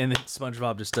kiss. It is, and then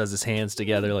SpongeBob just does his hands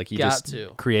together like he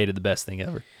created the best thing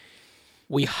ever.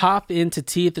 We hop into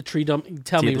Tea at the Treedome.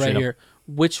 Tell me right here,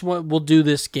 which one we'll do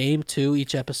this game too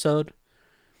each episode?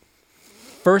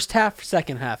 First half,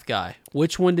 second half guy.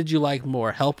 Which one did you like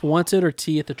more, Help Wanted or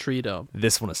Tea at the Treedome?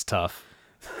 This one is tough.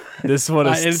 This one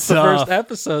is it's tough. the first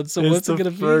episode, so what's it going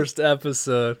to be? First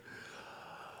episode.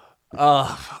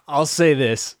 I'll say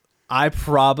this. I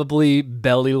probably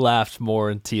belly laughed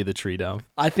more in Tea of the Treedome.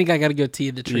 I think I got to go Tea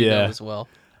of the Treedome as well.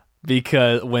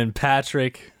 Because when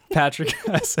Patrick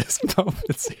has his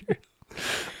moments here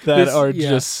that are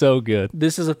just so good.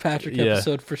 This is a Patrick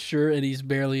episode for sure, and he's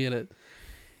barely in it.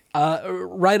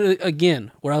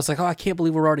 Again, where I was like, oh, I can't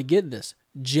believe we're already getting this.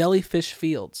 Jellyfish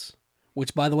Fields,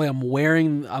 which, by the way, I'm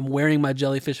wearing my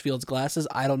Jellyfish Fields glasses.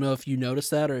 I don't know if you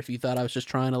noticed that or if you thought I was just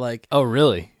trying to like Oh,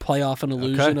 really? play off an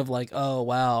illusion Okay. of like, oh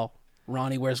wow,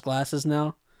 Ronnie wears glasses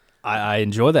now. I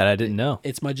enjoy that. I didn't know.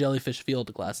 It's my Jellyfish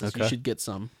Field glasses. You Okay. should get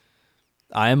some.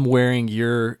 I am wearing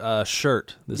your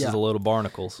shirt. This Yeah. is a load of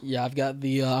barnacles. Yeah, I've got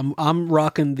the I'm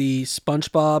rocking the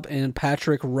Spongebob and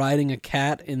Patrick riding a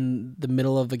cat in the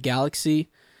middle of the galaxy,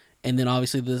 and then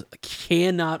obviously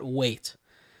cannot wait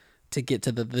to get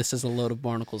to the This Is a Load of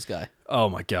Barnacles guy. Oh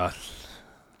my god,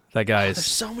 that guy There's is.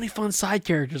 so many fun side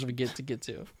characters we get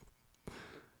to.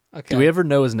 Okay. Do we ever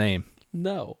know his name?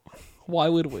 No. Why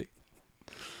would we?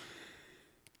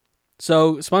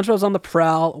 So SpongeBob's on the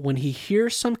prowl. When he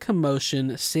hears some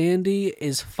commotion, Sandy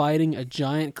is fighting a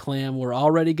giant clam. We're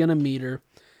already going to meet her.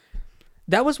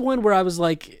 That was one where I was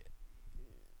like,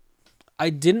 I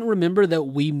didn't remember that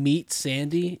we meet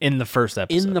Sandy In the first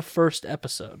episode. in the first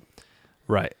episode.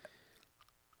 Right.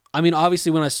 I mean,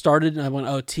 obviously when I started and I went,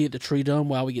 oh, T at the Treedome,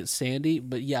 wow, we get Sandy.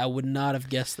 But yeah, I would not have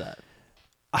guessed that.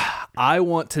 I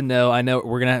want to know. I know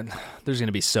there's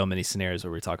gonna be so many scenarios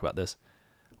where we talk about this.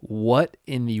 What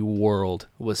in the world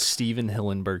was Steven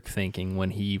Hillenburg thinking when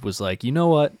he was like, you know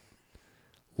what?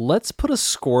 Let's put a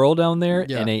squirrel down there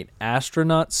Yeah. in an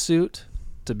astronaut suit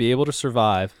to be able to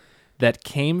survive that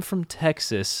came from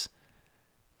Texas,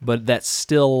 but that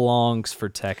still longs for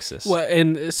Texas. Well,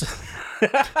 and it's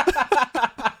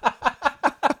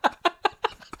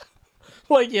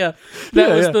like, yeah, that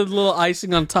Yeah, was yeah. the little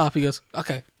icing on top. He goes,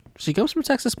 okay, she comes from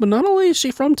Texas, but not only is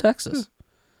she from Texas,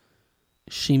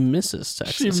 she misses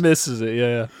Texas. She misses it,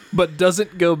 yeah. But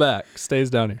doesn't go back. Stays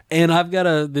down here. And I've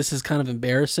got this is kind of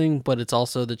embarrassing, but it's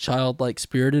also the childlike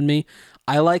spirit in me.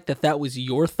 I like that was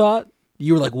your thought.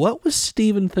 You were like, what was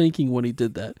Steven thinking when he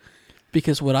did that?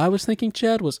 Because what I was thinking,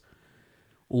 Chad, was,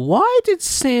 why did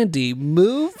Sandy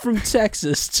move from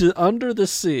Texas to under the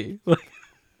sea?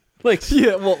 Like,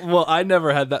 Yeah, well, I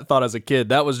never had that thought as a kid.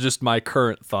 That was just my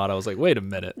current thought. I was like, wait a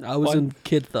minute. I was What? in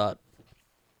kid thought.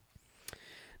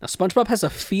 Now, SpongeBob has a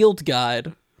field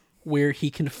guide where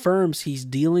he confirms he's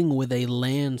dealing with a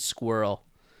land squirrel.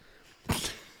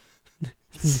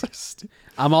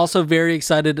 I'm also very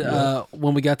excited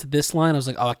when we got to this line. I was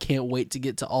like, oh, I can't wait to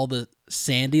get to all the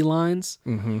Sandy lines.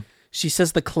 Mm-hmm. She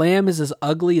says the clam is as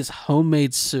ugly as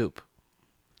homemade soup,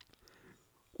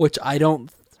 which I don't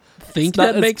think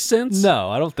that makes sense. No,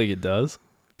 I don't think it does.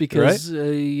 because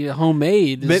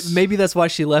homemade is, Maybe that's why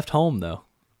she left home, though.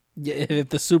 yeah, if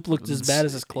the soup looked as bad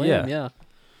as his clam, Yeah. yeah.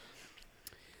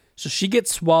 So she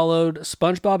gets swallowed.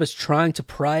 SpongeBob is trying to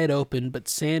pry it open, but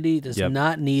Sandy does Yep.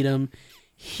 not need him.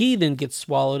 He then gets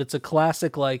swallowed. It's a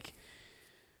classic, like,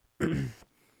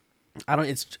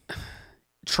 it's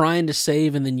trying to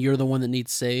save and then you're the one that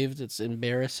needs saved. It's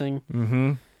embarrassing.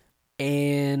 Mm-hmm.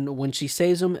 And when she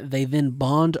saves him, they then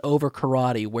bond over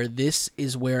karate, where this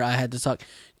is where I had to talk.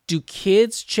 Do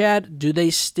kids, Chad, do they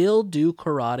still do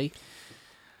karate?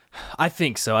 I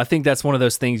think so. I think that's one of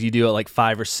those things you do at like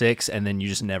 5 or 6, and then you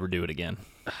just never do it again.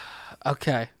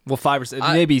 Okay. Well, 5 or 6,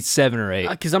 maybe 7 or 8.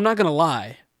 Because I'm not going to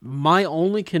lie. My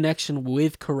only connection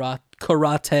with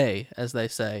karate, as they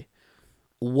say,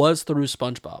 was through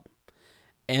SpongeBob.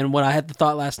 And when I had the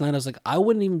thought last night, I was like, I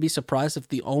wouldn't even be surprised if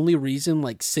the only reason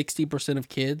like 60% of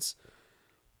kids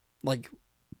like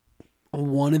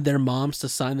wanted their moms to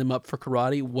sign them up for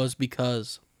karate was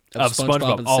because of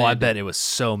SpongeBob and Oh, I Sandy. bet it was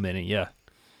so many. Yeah.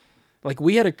 Like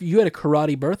you had a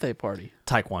karate birthday party.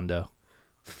 Taekwondo.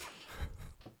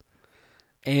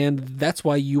 And that's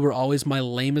why you were always my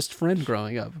lamest friend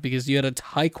growing up, because you had a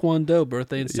Taekwondo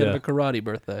birthday instead of Yeah. a karate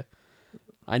birthday.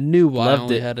 I knew why I Loved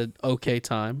only it. had an okay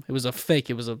time. It was a fake.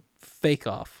 It was a fake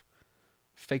off.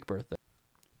 Fake birthday.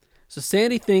 So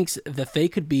Sandy thinks that they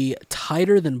could be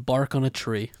tighter than bark on a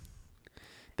tree.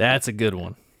 That's a good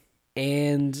one.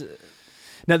 And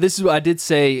Now, this is what I did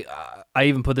say. I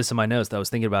even put this in my notes that I was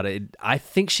thinking about it. I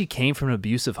think she came from an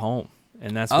abusive home,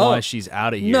 and that's why she's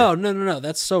out of here. no.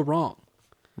 That's so wrong.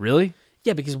 Really?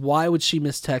 Yeah, because why would she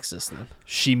miss Texas then?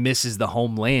 She misses the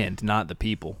homeland, not the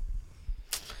people.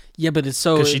 Yeah, but it's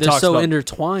so 'Cause she they're talks so about-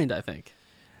 intertwined, I think.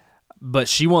 But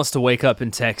she wants to wake up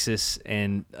in Texas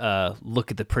and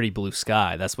look at the pretty blue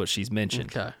sky. That's what she's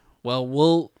mentioned. Okay.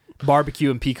 Well, Barbecue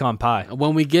and pecan pie.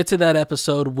 when we get to that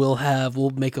episode,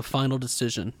 we'll make a final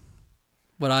decision.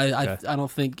 But Okay. I don't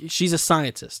think she's a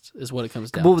scientist is what it comes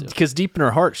down Well, to. because deep in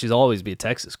her heart, she's always be a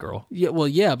Texas girl.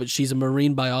 Yeah, but she's a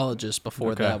marine biologist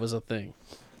before Okay. that was a thing.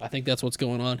 I think that's what's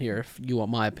going on here, if you want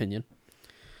my opinion.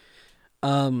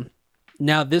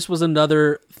 Now this was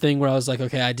another thing where I was like,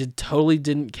 okay, I totally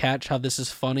didn't catch how this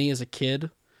is funny as a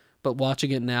kid, but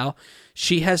watching it now,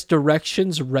 she has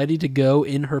directions ready to go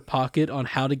in her pocket on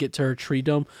how to get to her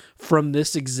Treedome from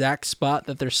this exact spot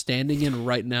that they're standing in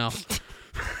right now.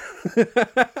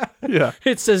 Yeah.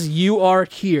 It says, you are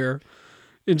here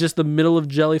in just the middle of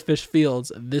Jellyfish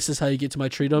Fields. This is how you get to my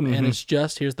Treedome. And it's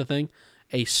just, here's the thing,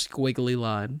 a squiggly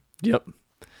line. Yep.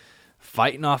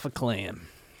 Fighting off a clam.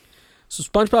 So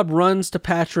SpongeBob runs to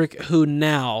Patrick, who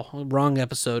now, wrong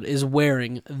episode, is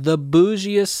wearing the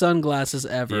bougiest sunglasses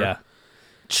ever. Yeah.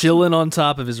 Chilling on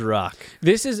top of his rock.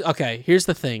 This is, okay, here's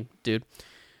the thing, dude.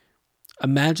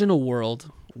 Imagine a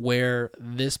world where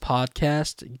this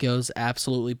podcast goes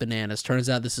absolutely bananas. Turns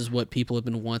out this is what people have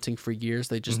been wanting for years.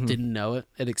 They just didn't know it.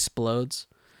 It explodes.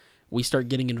 We start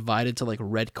getting invited to like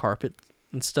red carpet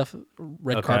and stuff,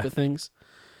 red carpet things.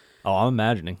 Oh, I'm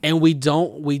imagining. And we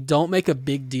don't make a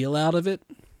big deal out of it.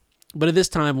 But at this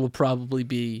time we'll probably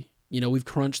be, we've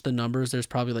crunched the numbers. There's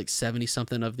probably like 70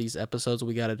 something of these episodes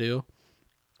we got to do.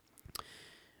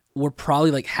 We're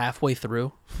probably like halfway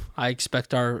through. I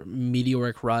expect our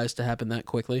meteoric rise to happen that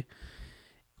quickly.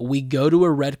 We go to a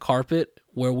red carpet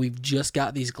where we've just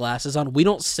got these glasses on. We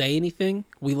don't say anything.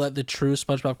 We let the true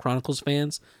SpongeBob Chronicles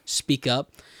fans speak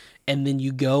up. And then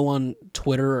you go on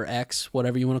Twitter or X,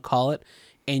 whatever you want to call it,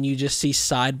 and you just see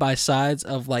side-by-sides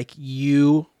of like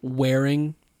you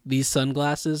wearing these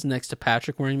sunglasses next to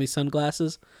Patrick wearing these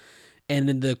sunglasses. And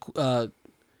then the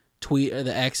tweet or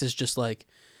the X is just like,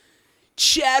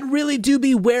 Chad really do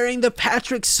be wearing the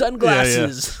Patrick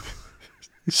sunglasses.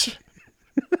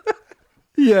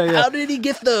 Yeah. How did he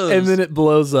get those? And then it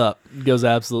blows up. It goes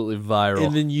absolutely viral.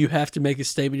 And then you have to make a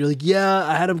statement. You're like, yeah,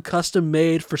 I had them custom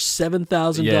made for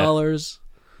 $7,000.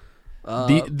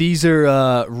 These are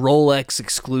Rolex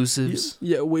exclusives.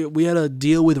 Yeah, we had a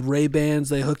deal with Ray-Bans.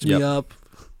 They hooked me up.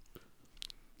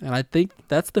 And I think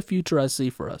that's the future I see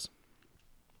for us.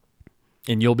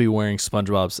 And you'll be wearing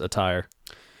SpongeBob's attire.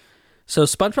 So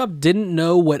SpongeBob didn't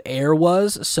know what air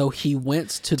was, so he went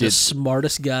to the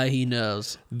smartest guy he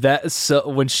knows. So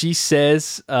when she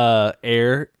says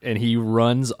air and he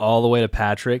runs all the way to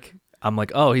Patrick, I'm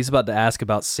like, oh, he's about to ask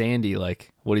about Sandy,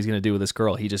 like what he's going to do with this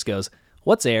girl. He just goes,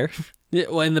 what's air? Yeah,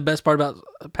 well, and the best part about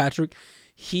Patrick,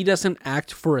 he doesn't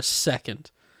act for a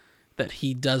second that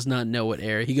he does not know what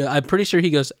air. I'm pretty sure he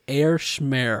goes, air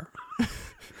schmer.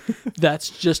 That's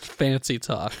just fancy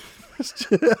talk.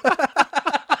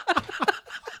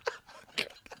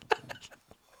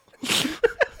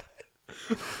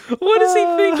 What does he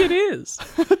think it is?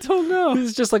 I don't know.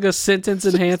 It's just like a sentence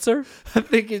enhancer. I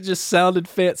think it just sounded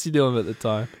fancy to him at the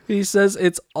time. He says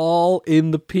it's all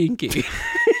in the pinky.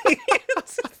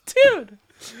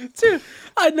 Dude,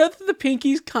 I know that the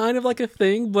pinky's kind of like a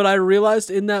thing, but I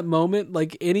realized in that moment,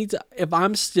 like if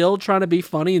I'm still trying to be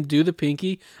funny and do the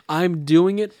pinky, I'm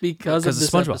doing it because of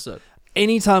this episode.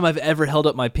 Anytime I've ever held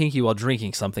up my pinky while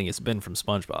drinking something, it's been from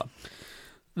SpongeBob.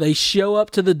 They show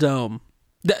up to the dome.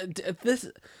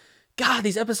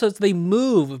 These episodes, they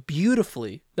move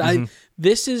beautifully.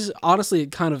 This is honestly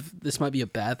this might be a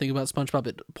bad thing about SpongeBob.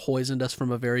 It poisoned us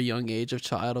from a very young age of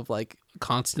child of like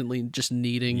constantly just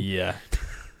needing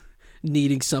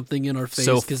something in our face.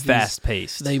 So fast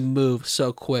paced. They move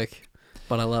so quick,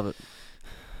 but I love it.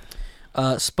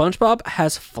 SpongeBob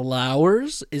has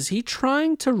flowers. Is he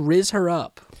trying to rizz her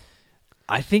up?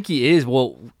 I think he is.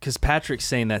 Well, because Patrick's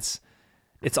saying it's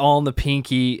all in the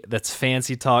pinky. That's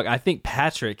fancy talk. I think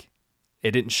Patrick,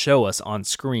 it didn't show us on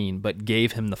screen, but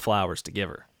gave him the flowers to give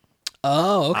her.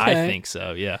 Oh, okay. I think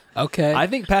so, yeah. Okay. I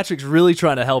think Patrick's really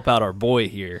trying to help out our boy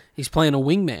here. He's playing a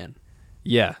wingman.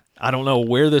 Yeah. I don't know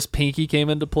where this pinky came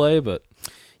into play, but...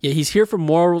 Yeah, he's here for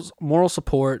moral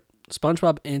support.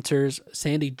 SpongeBob enters.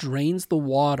 Sandy drains the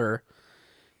water.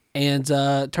 And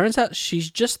turns out she's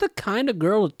just the kind of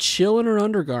girl to chill in her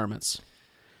undergarments.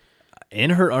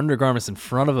 In her undergarments in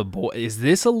front of a boy. Is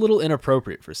this a little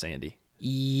inappropriate for Sandy?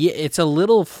 Yeah, it's a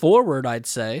little forward, I'd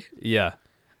say. Yeah.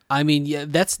 I mean, yeah,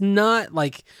 that's not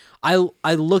like... I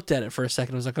looked at it for a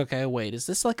second. I was like, okay, wait, is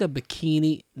this like a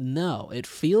bikini? No, it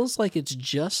feels like it's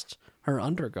just her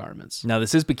undergarments. Now,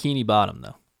 this is Bikini Bottom,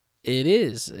 though. It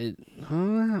is.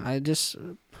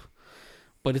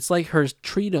 But it's like her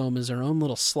Treedome is her own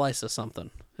little slice of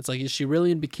something. It's like, is she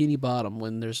really in Bikini Bottom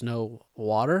when there's no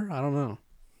water? I don't know.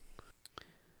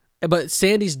 But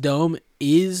Sandy's dome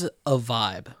is a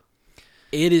vibe.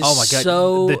 It is. Oh my god!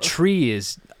 So the tree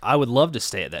is. I would love to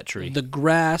stay at that tree. The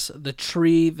grass, the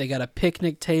tree. They got a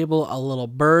picnic table, a little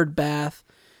bird bath.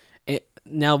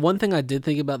 Now, one thing I did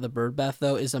think about the bird bath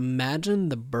though is imagine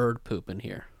the bird poop in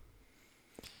here.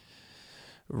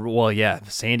 Well, yeah,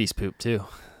 Sandy's poop too.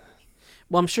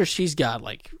 Well, I'm sure she's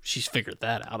figured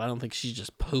that out. I don't think she's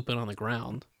just pooping on the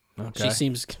ground. Okay.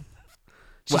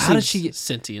 She Well, how did seems she get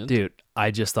sentient? Dude,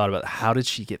 I just thought about how did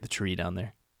she get the tree down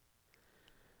there?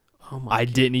 Oh my I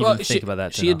didn't even think about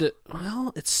that. She had to.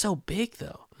 Well, it's so big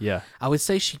though. Yeah. I would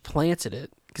say she planted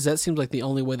it because that seems like the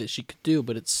only way that she could do.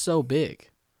 But it's so big.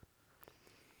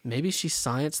 Maybe she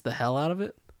scienced the hell out of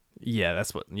it. Yeah,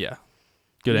 that's what. Yeah.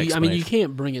 Good I explanation. mean, you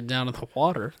can't bring it down in the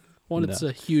water. One, it's No.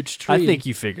 a huge tree. I think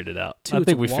you figured it out. Two, I it's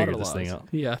think we figured this waterlogged. thing out.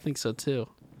 Yeah, I think so too.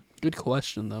 Good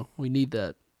question though. We need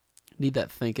that. Need that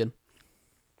thinking.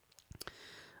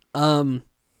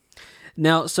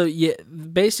 Now, so yeah,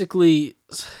 basically,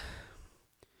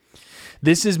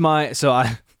 This is my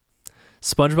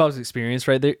SpongeBob's experience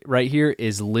right here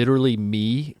is literally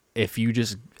me.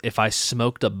 If I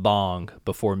smoked a bong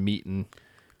before meeting,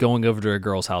 going over to a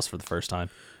girl's house for the first time,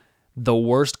 the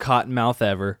worst cottonmouth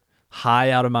ever, high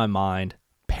out of my mind,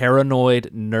 paranoid,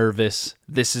 nervous.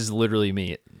 This is literally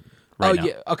me. Right now.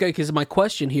 yeah, okay. Because my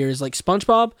question here is like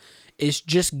SpongeBob is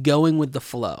just going with the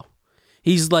flow.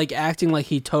 He's like acting like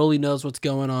he totally knows what's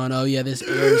going on. Oh yeah, this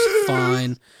air is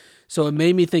fine. So it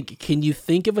made me think, can you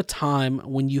think of a time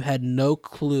when you had no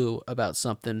clue about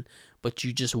something, but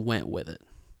you just went with it?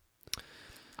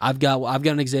 I've got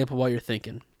an example while you're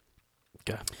thinking.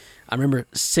 Okay. I remember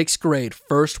 6th grade,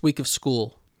 first week of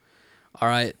school. All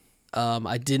right. I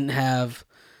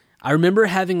remember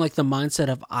having like the mindset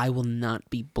of I will not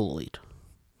be bullied.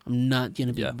 I'm not going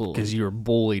to be bullied. Because you were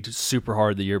bullied super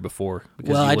hard the year before.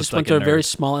 Because Well, you I looked just like went to a nerd. very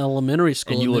small elementary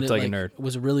school. And you then looked like a nerd. It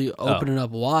was really opening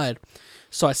up wide.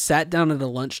 So I sat down at a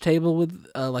lunch table with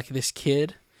like this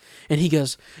kid, and he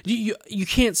goes, you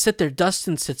can't sit there.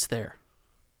 Dustin sits there.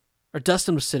 Or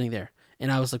Dustin was sitting there. And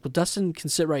I was like, well, Dustin can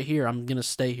sit right here. I'm going to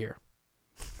stay here.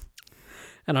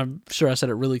 And I'm sure I said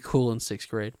it really cool in 6th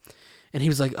grade. And he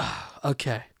was like, oh,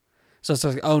 okay. So it's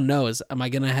like, oh no, am I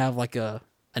going to have like a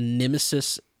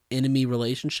nemesis enemy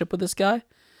relationship with this guy?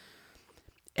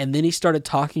 And then he started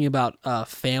talking about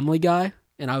Family Guy.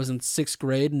 And I was in 6th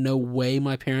grade. No way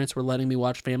my parents were letting me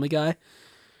watch Family Guy.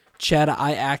 Chad,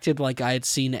 I acted like I had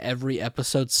seen every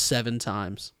episode 7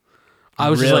 times. I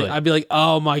was just Really? like, I'd be like,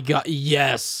 oh my God,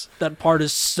 yes. That part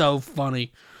is so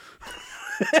funny.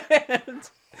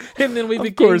 and then we Of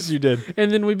became, course you did.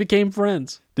 And then we became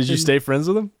friends. Did you stay friends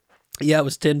with him? Yeah, it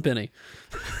was Tenpenny.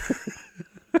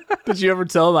 Did you ever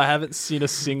tell him I haven't seen a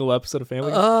single episode of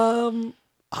Family Guy?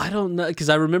 I don't know, because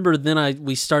I remember then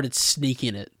we started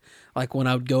sneaking it. Like when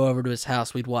I would go over to his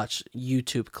house, we'd watch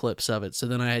YouTube clips of it. So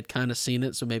then I had kind of seen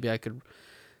it, so maybe I could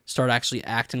start actually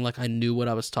acting like I knew what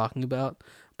I was talking about.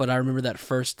 But I remember that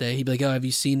first day, he'd be like, oh, have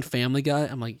you seen Family Guy?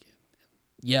 I'm like,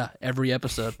 yeah, every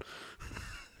episode.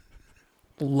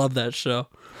 Love that show.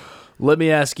 Let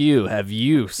me ask you, have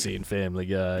you seen Family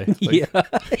Guy? Like,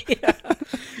 Yeah.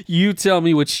 You tell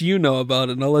me what you know about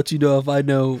it, and I'll let you know if I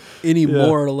know any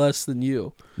more or less than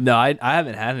you. No, I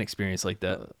haven't had an experience like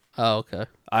that. Oh, okay.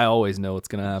 I always know what's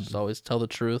going to happen. Just always tell the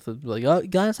truth. And be like, oh,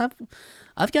 guys,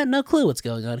 I've got no clue what's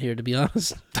going on here, to be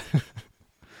honest.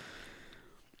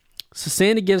 So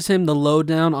Sandy gives him the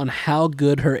lowdown on how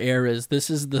good her air is. This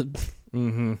is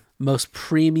the most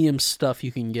premium stuff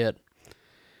you can get.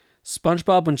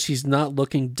 SpongeBob, when she's not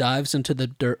looking, dives into the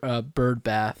bird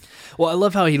bath. Well, I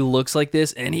love how he looks like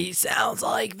this, and he sounds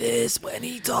like this when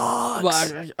he talks.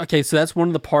 Well, okay, so that's one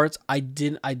of the parts I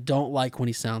don't like when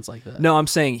he sounds like that. No, I'm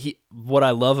saying what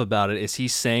I love about it is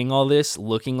he's saying all this,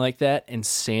 looking like that, and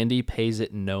Sandy pays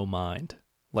it no mind.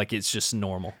 Like it's just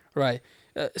normal. Right.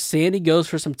 Sandy goes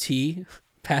for some tea.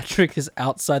 Patrick is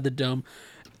outside the dome,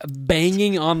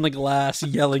 banging on the glass,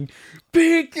 yelling,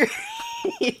 "Big!"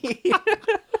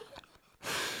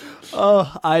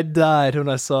 Oh, I died when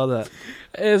I saw that.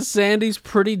 And Sandy's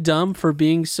pretty dumb for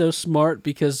being so smart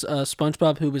because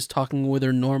SpongeBob, who was talking with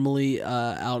her normally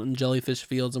out in Jellyfish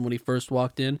Fields and when he first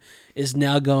walked in, is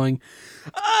now going,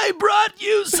 "I brought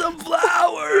you some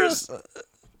flowers."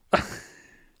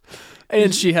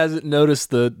 And she hasn't noticed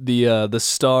the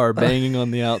star banging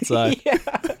on the outside.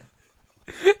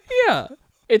 Yeah,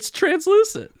 it's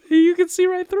translucent. You can see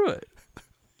right through it.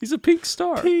 He's a pink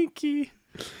star. Pinky.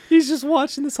 He's just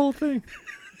watching this whole thing.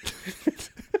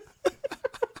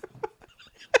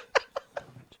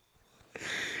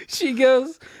 She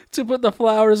goes to put the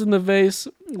flowers in the vase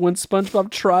when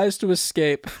SpongeBob tries to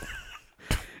escape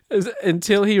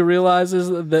until he realizes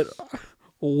that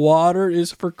water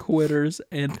is for quitters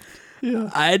and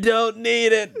I don't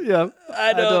need it. Yeah,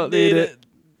 I don't need it.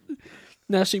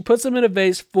 Now she puts him in a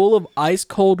vase full of ice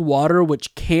cold water,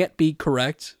 which can't be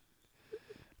correct.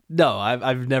 No,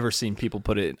 I've never seen people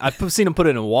put it. I've seen them put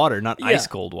it in water, not ice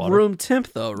cold water. Room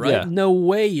temp though, right? Yeah. No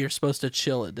way you're supposed to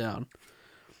chill it down.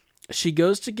 She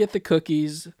goes to get the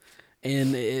cookies,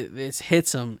 and it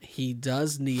hits him. He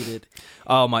does need it.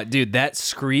 Oh my dude, that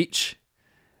screech.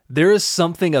 There is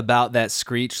something about that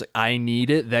screech, like, I need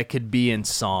it, that could be in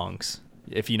songs,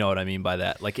 if you know what I mean by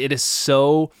that. Like, it is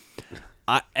so...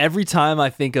 every time I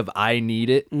think of I need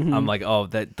it, I'm like, oh,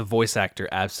 that the voice actor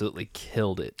absolutely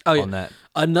killed it on that.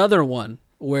 Another one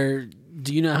where,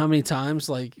 do you know how many times,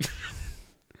 like,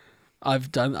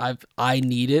 I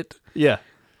need it? Yeah.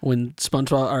 When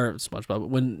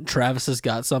when Travis has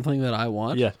got something that I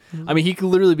want. Yeah. I mean, he could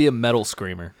literally be a metal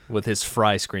screamer with his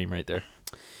fry scream right there.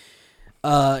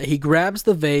 He grabs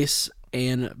the vase,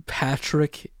 and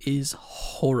Patrick is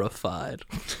horrified.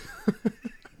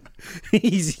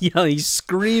 He's yelling, he's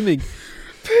screaming,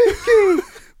 Pinky!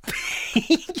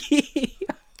 Pinky!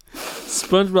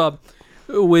 SpongeBob,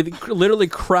 with literally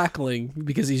crackling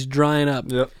because he's drying up,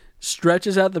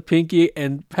 stretches out the pinky,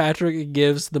 and Patrick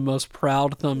gives the most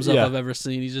proud thumbs up I've ever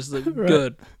seen. He's just like,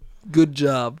 good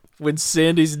job. When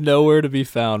Sandy's nowhere to be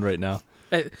found right now.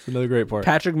 It's another great part.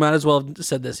 Patrick might as well have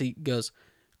said this. He goes,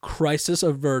 crisis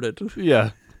averted.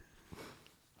 Yeah.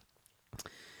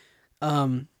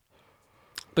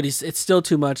 But it's still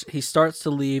too much. He starts to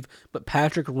leave, but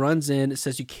Patrick runs in. It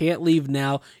says, you can't leave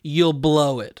now. You'll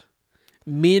blow it.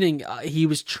 Meaning he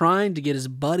was trying to get his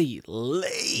buddy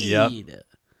laid. Yep.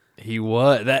 He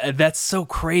was. That's so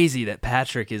crazy that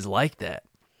Patrick is like that.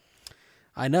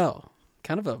 I know.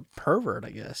 Kind of a pervert,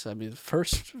 I guess. I mean,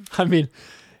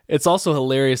 it's also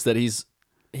hilarious that he's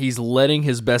letting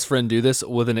his best friend do this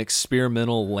with an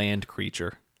experimental land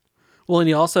creature. Well, and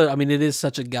he also, I mean, it is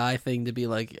such a guy thing to be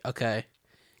like, okay,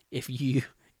 if you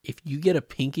get a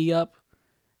pinky up,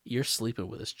 you're sleeping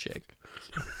with this chick.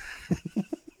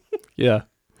 Yeah.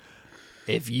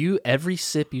 Every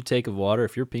sip you take of water,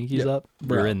 if your pinky's up,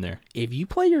 you're in there. If you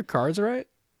play your cards right,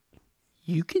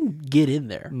 you can get in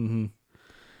there. Mm-hmm.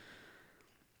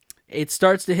 It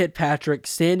starts to hit Patrick.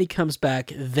 Sandy comes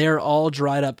back. They're all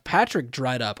dried up. Patrick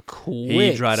dried up quick.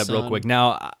 He dried up real quick.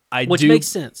 Now, which makes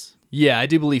sense. Yeah, I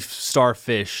do believe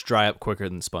starfish dry up quicker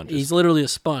than sponges. He's literally a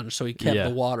sponge, so he kept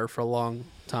the water for a long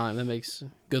time. That makes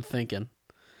good thinking.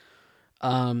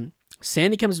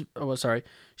 Sandy comes... Oh, sorry.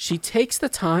 She takes the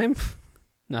time...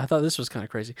 No, I thought this was kind of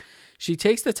crazy. She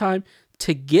takes the time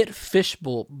to get fish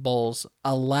bowls,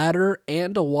 a ladder,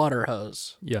 and a water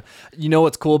hose. Yeah. You know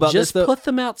what's cool about this, though? Just put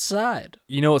them outside.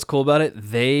 You know what's cool about it?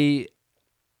 The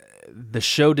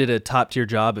show did a top-tier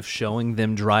job of showing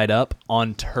them dried up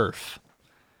on turf.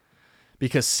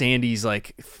 Because Sandy's,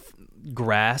 like,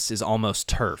 grass is almost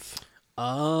turf.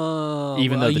 Oh.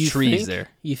 Even though the tree's there.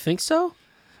 You think so?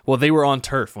 Well, they were on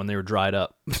turf when they were dried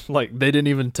up. Like, they didn't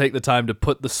even take the time to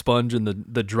put the sponge and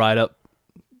the dried up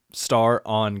star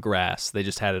on grass. They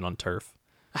just had it on turf.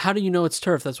 How do you know it's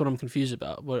turf? That's what I'm confused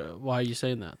about. Why are you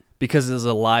saying that? Because there's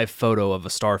a live photo of a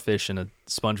starfish and a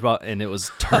SpongeBob, and it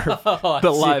was turf.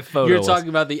 The live photo. You're talking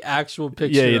about the actual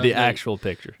picture. Yeah, the actual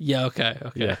picture. Yeah, okay.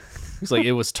 Yeah. It's like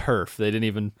it was turf. They didn't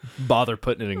even bother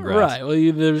putting it in grass. Right.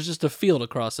 Well, there was just a field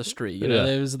across the street. You know,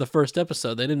 it was the first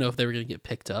episode. They didn't know if they were going to get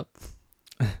picked up.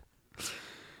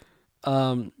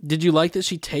 Did you like that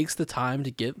she takes the time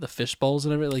to get the fish bowls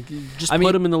and everything? Like, just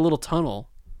put them in the little tunnel.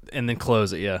 And then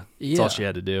close it, yeah. That's all she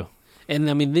had to do. And,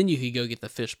 I mean, then you could go get the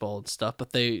fish bowl and stuff.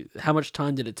 But how much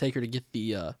time did it take her to get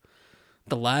the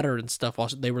ladder and stuff while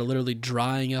they were literally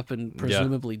drying up and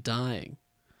presumably dying?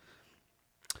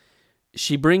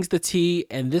 She brings the tea,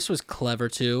 and this was clever,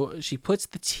 too. She puts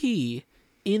the tea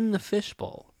in the fish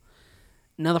bowl.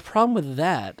 Now, the problem with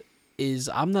that is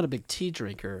I'm not a big tea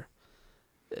drinker.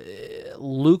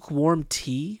 Lukewarm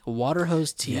tea, water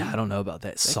hose tea. Yeah, I don't know about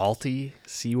that. Salty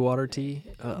seawater tea.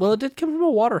 Well, it did come from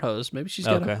a water hose. Maybe she's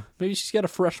got a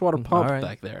freshwater pump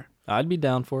back there. I'd be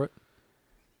down for it.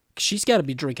 She's got to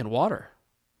be drinking water,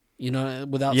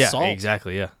 without salt. Yeah,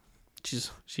 exactly. Yeah,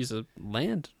 she's a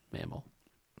land mammal.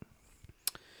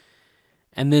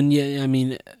 And then I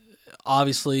mean,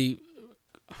 obviously,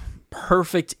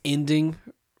 perfect ending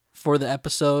for the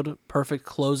episode. Perfect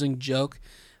closing joke.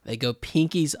 They go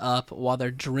pinkies up while they're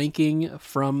drinking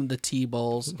from the tea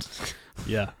bowls.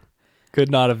 Yeah. Could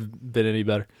not have been any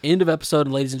better. End of episode,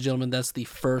 and ladies and gentlemen, that's the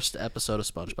first episode of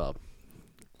SpongeBob.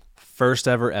 First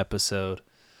ever episode.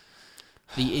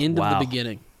 The end of the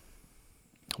beginning.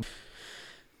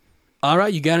 All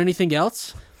right, you got anything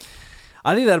else?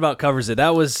 I think that about covers it.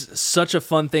 That was such a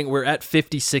fun thing. We're at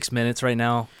 56 minutes right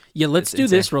now. Yeah, let's do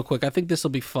this real quick. I think this will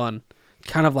be fun.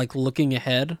 Kind of like looking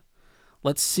ahead.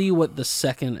 Let's see what the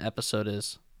second episode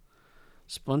is.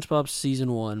 SpongeBob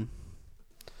Season 1.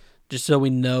 Just so we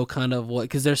know kind of what...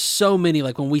 Because there's so many,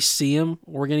 like when we see them,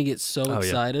 we're going to get so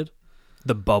excited.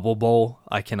 The Bubble Bowl.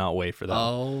 I cannot wait for that.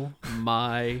 Oh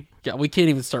my god, we can't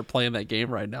even start playing that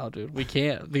game right now, dude. We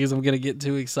can't because I'm gonna get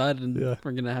too excited and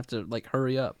we're gonna have to like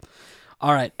hurry up.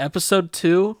 All right, episode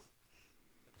 2.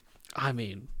 I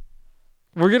mean,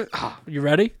 we're gonna. You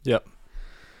ready? Yep.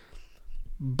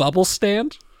 Bubble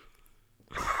stand.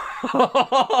 Great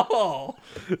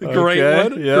Okay,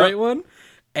 one. yeah. Great one.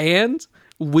 And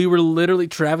we were literally,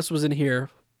 Travis was in here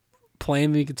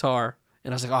playing the guitar.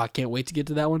 And I was like, I can't wait to get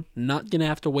to that one. Not going to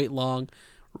have to wait long.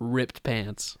 Ripped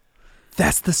pants.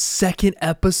 That's the second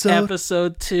episode?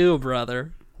 Episode 2,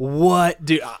 brother. What?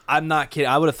 Dude, I'm not kidding.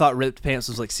 I would have thought Ripped Pants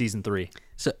was like season 3.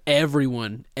 So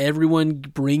everyone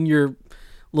bring your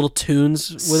little tunes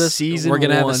with us. Season We're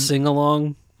going to have a 1.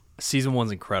 sing-along. Season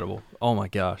 1's incredible. Oh my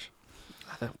gosh.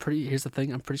 Here's the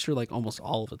thing. I'm pretty sure like almost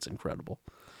all of it's incredible.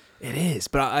 It is,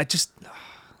 but I just...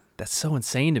 That's so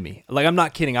insane to me. Like, I'm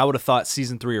not kidding. I would have thought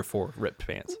season 3 or 4 Ripped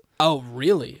Pants. Oh,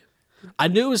 really? I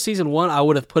knew it was season 1. I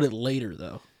would have put it later,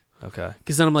 though. Okay.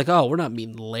 Because then I'm like, we're not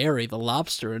meeting Larry the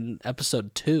lobster in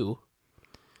episode 2.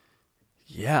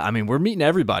 Yeah, I mean, we're meeting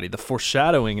everybody. The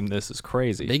foreshadowing in this is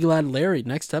crazy. Big Lad Larry,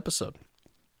 next episode.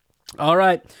 All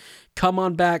right. Come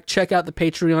on back. Check out the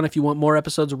Patreon if you want more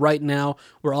episodes right now.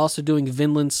 We're also doing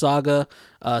Vinland Saga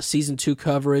season 2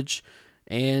 coverage.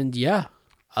 And yeah,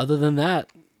 other than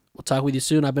that, we'll talk with you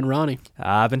soon. I've been Ronnie.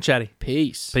 I've been Chatty.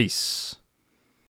 Peace. Peace.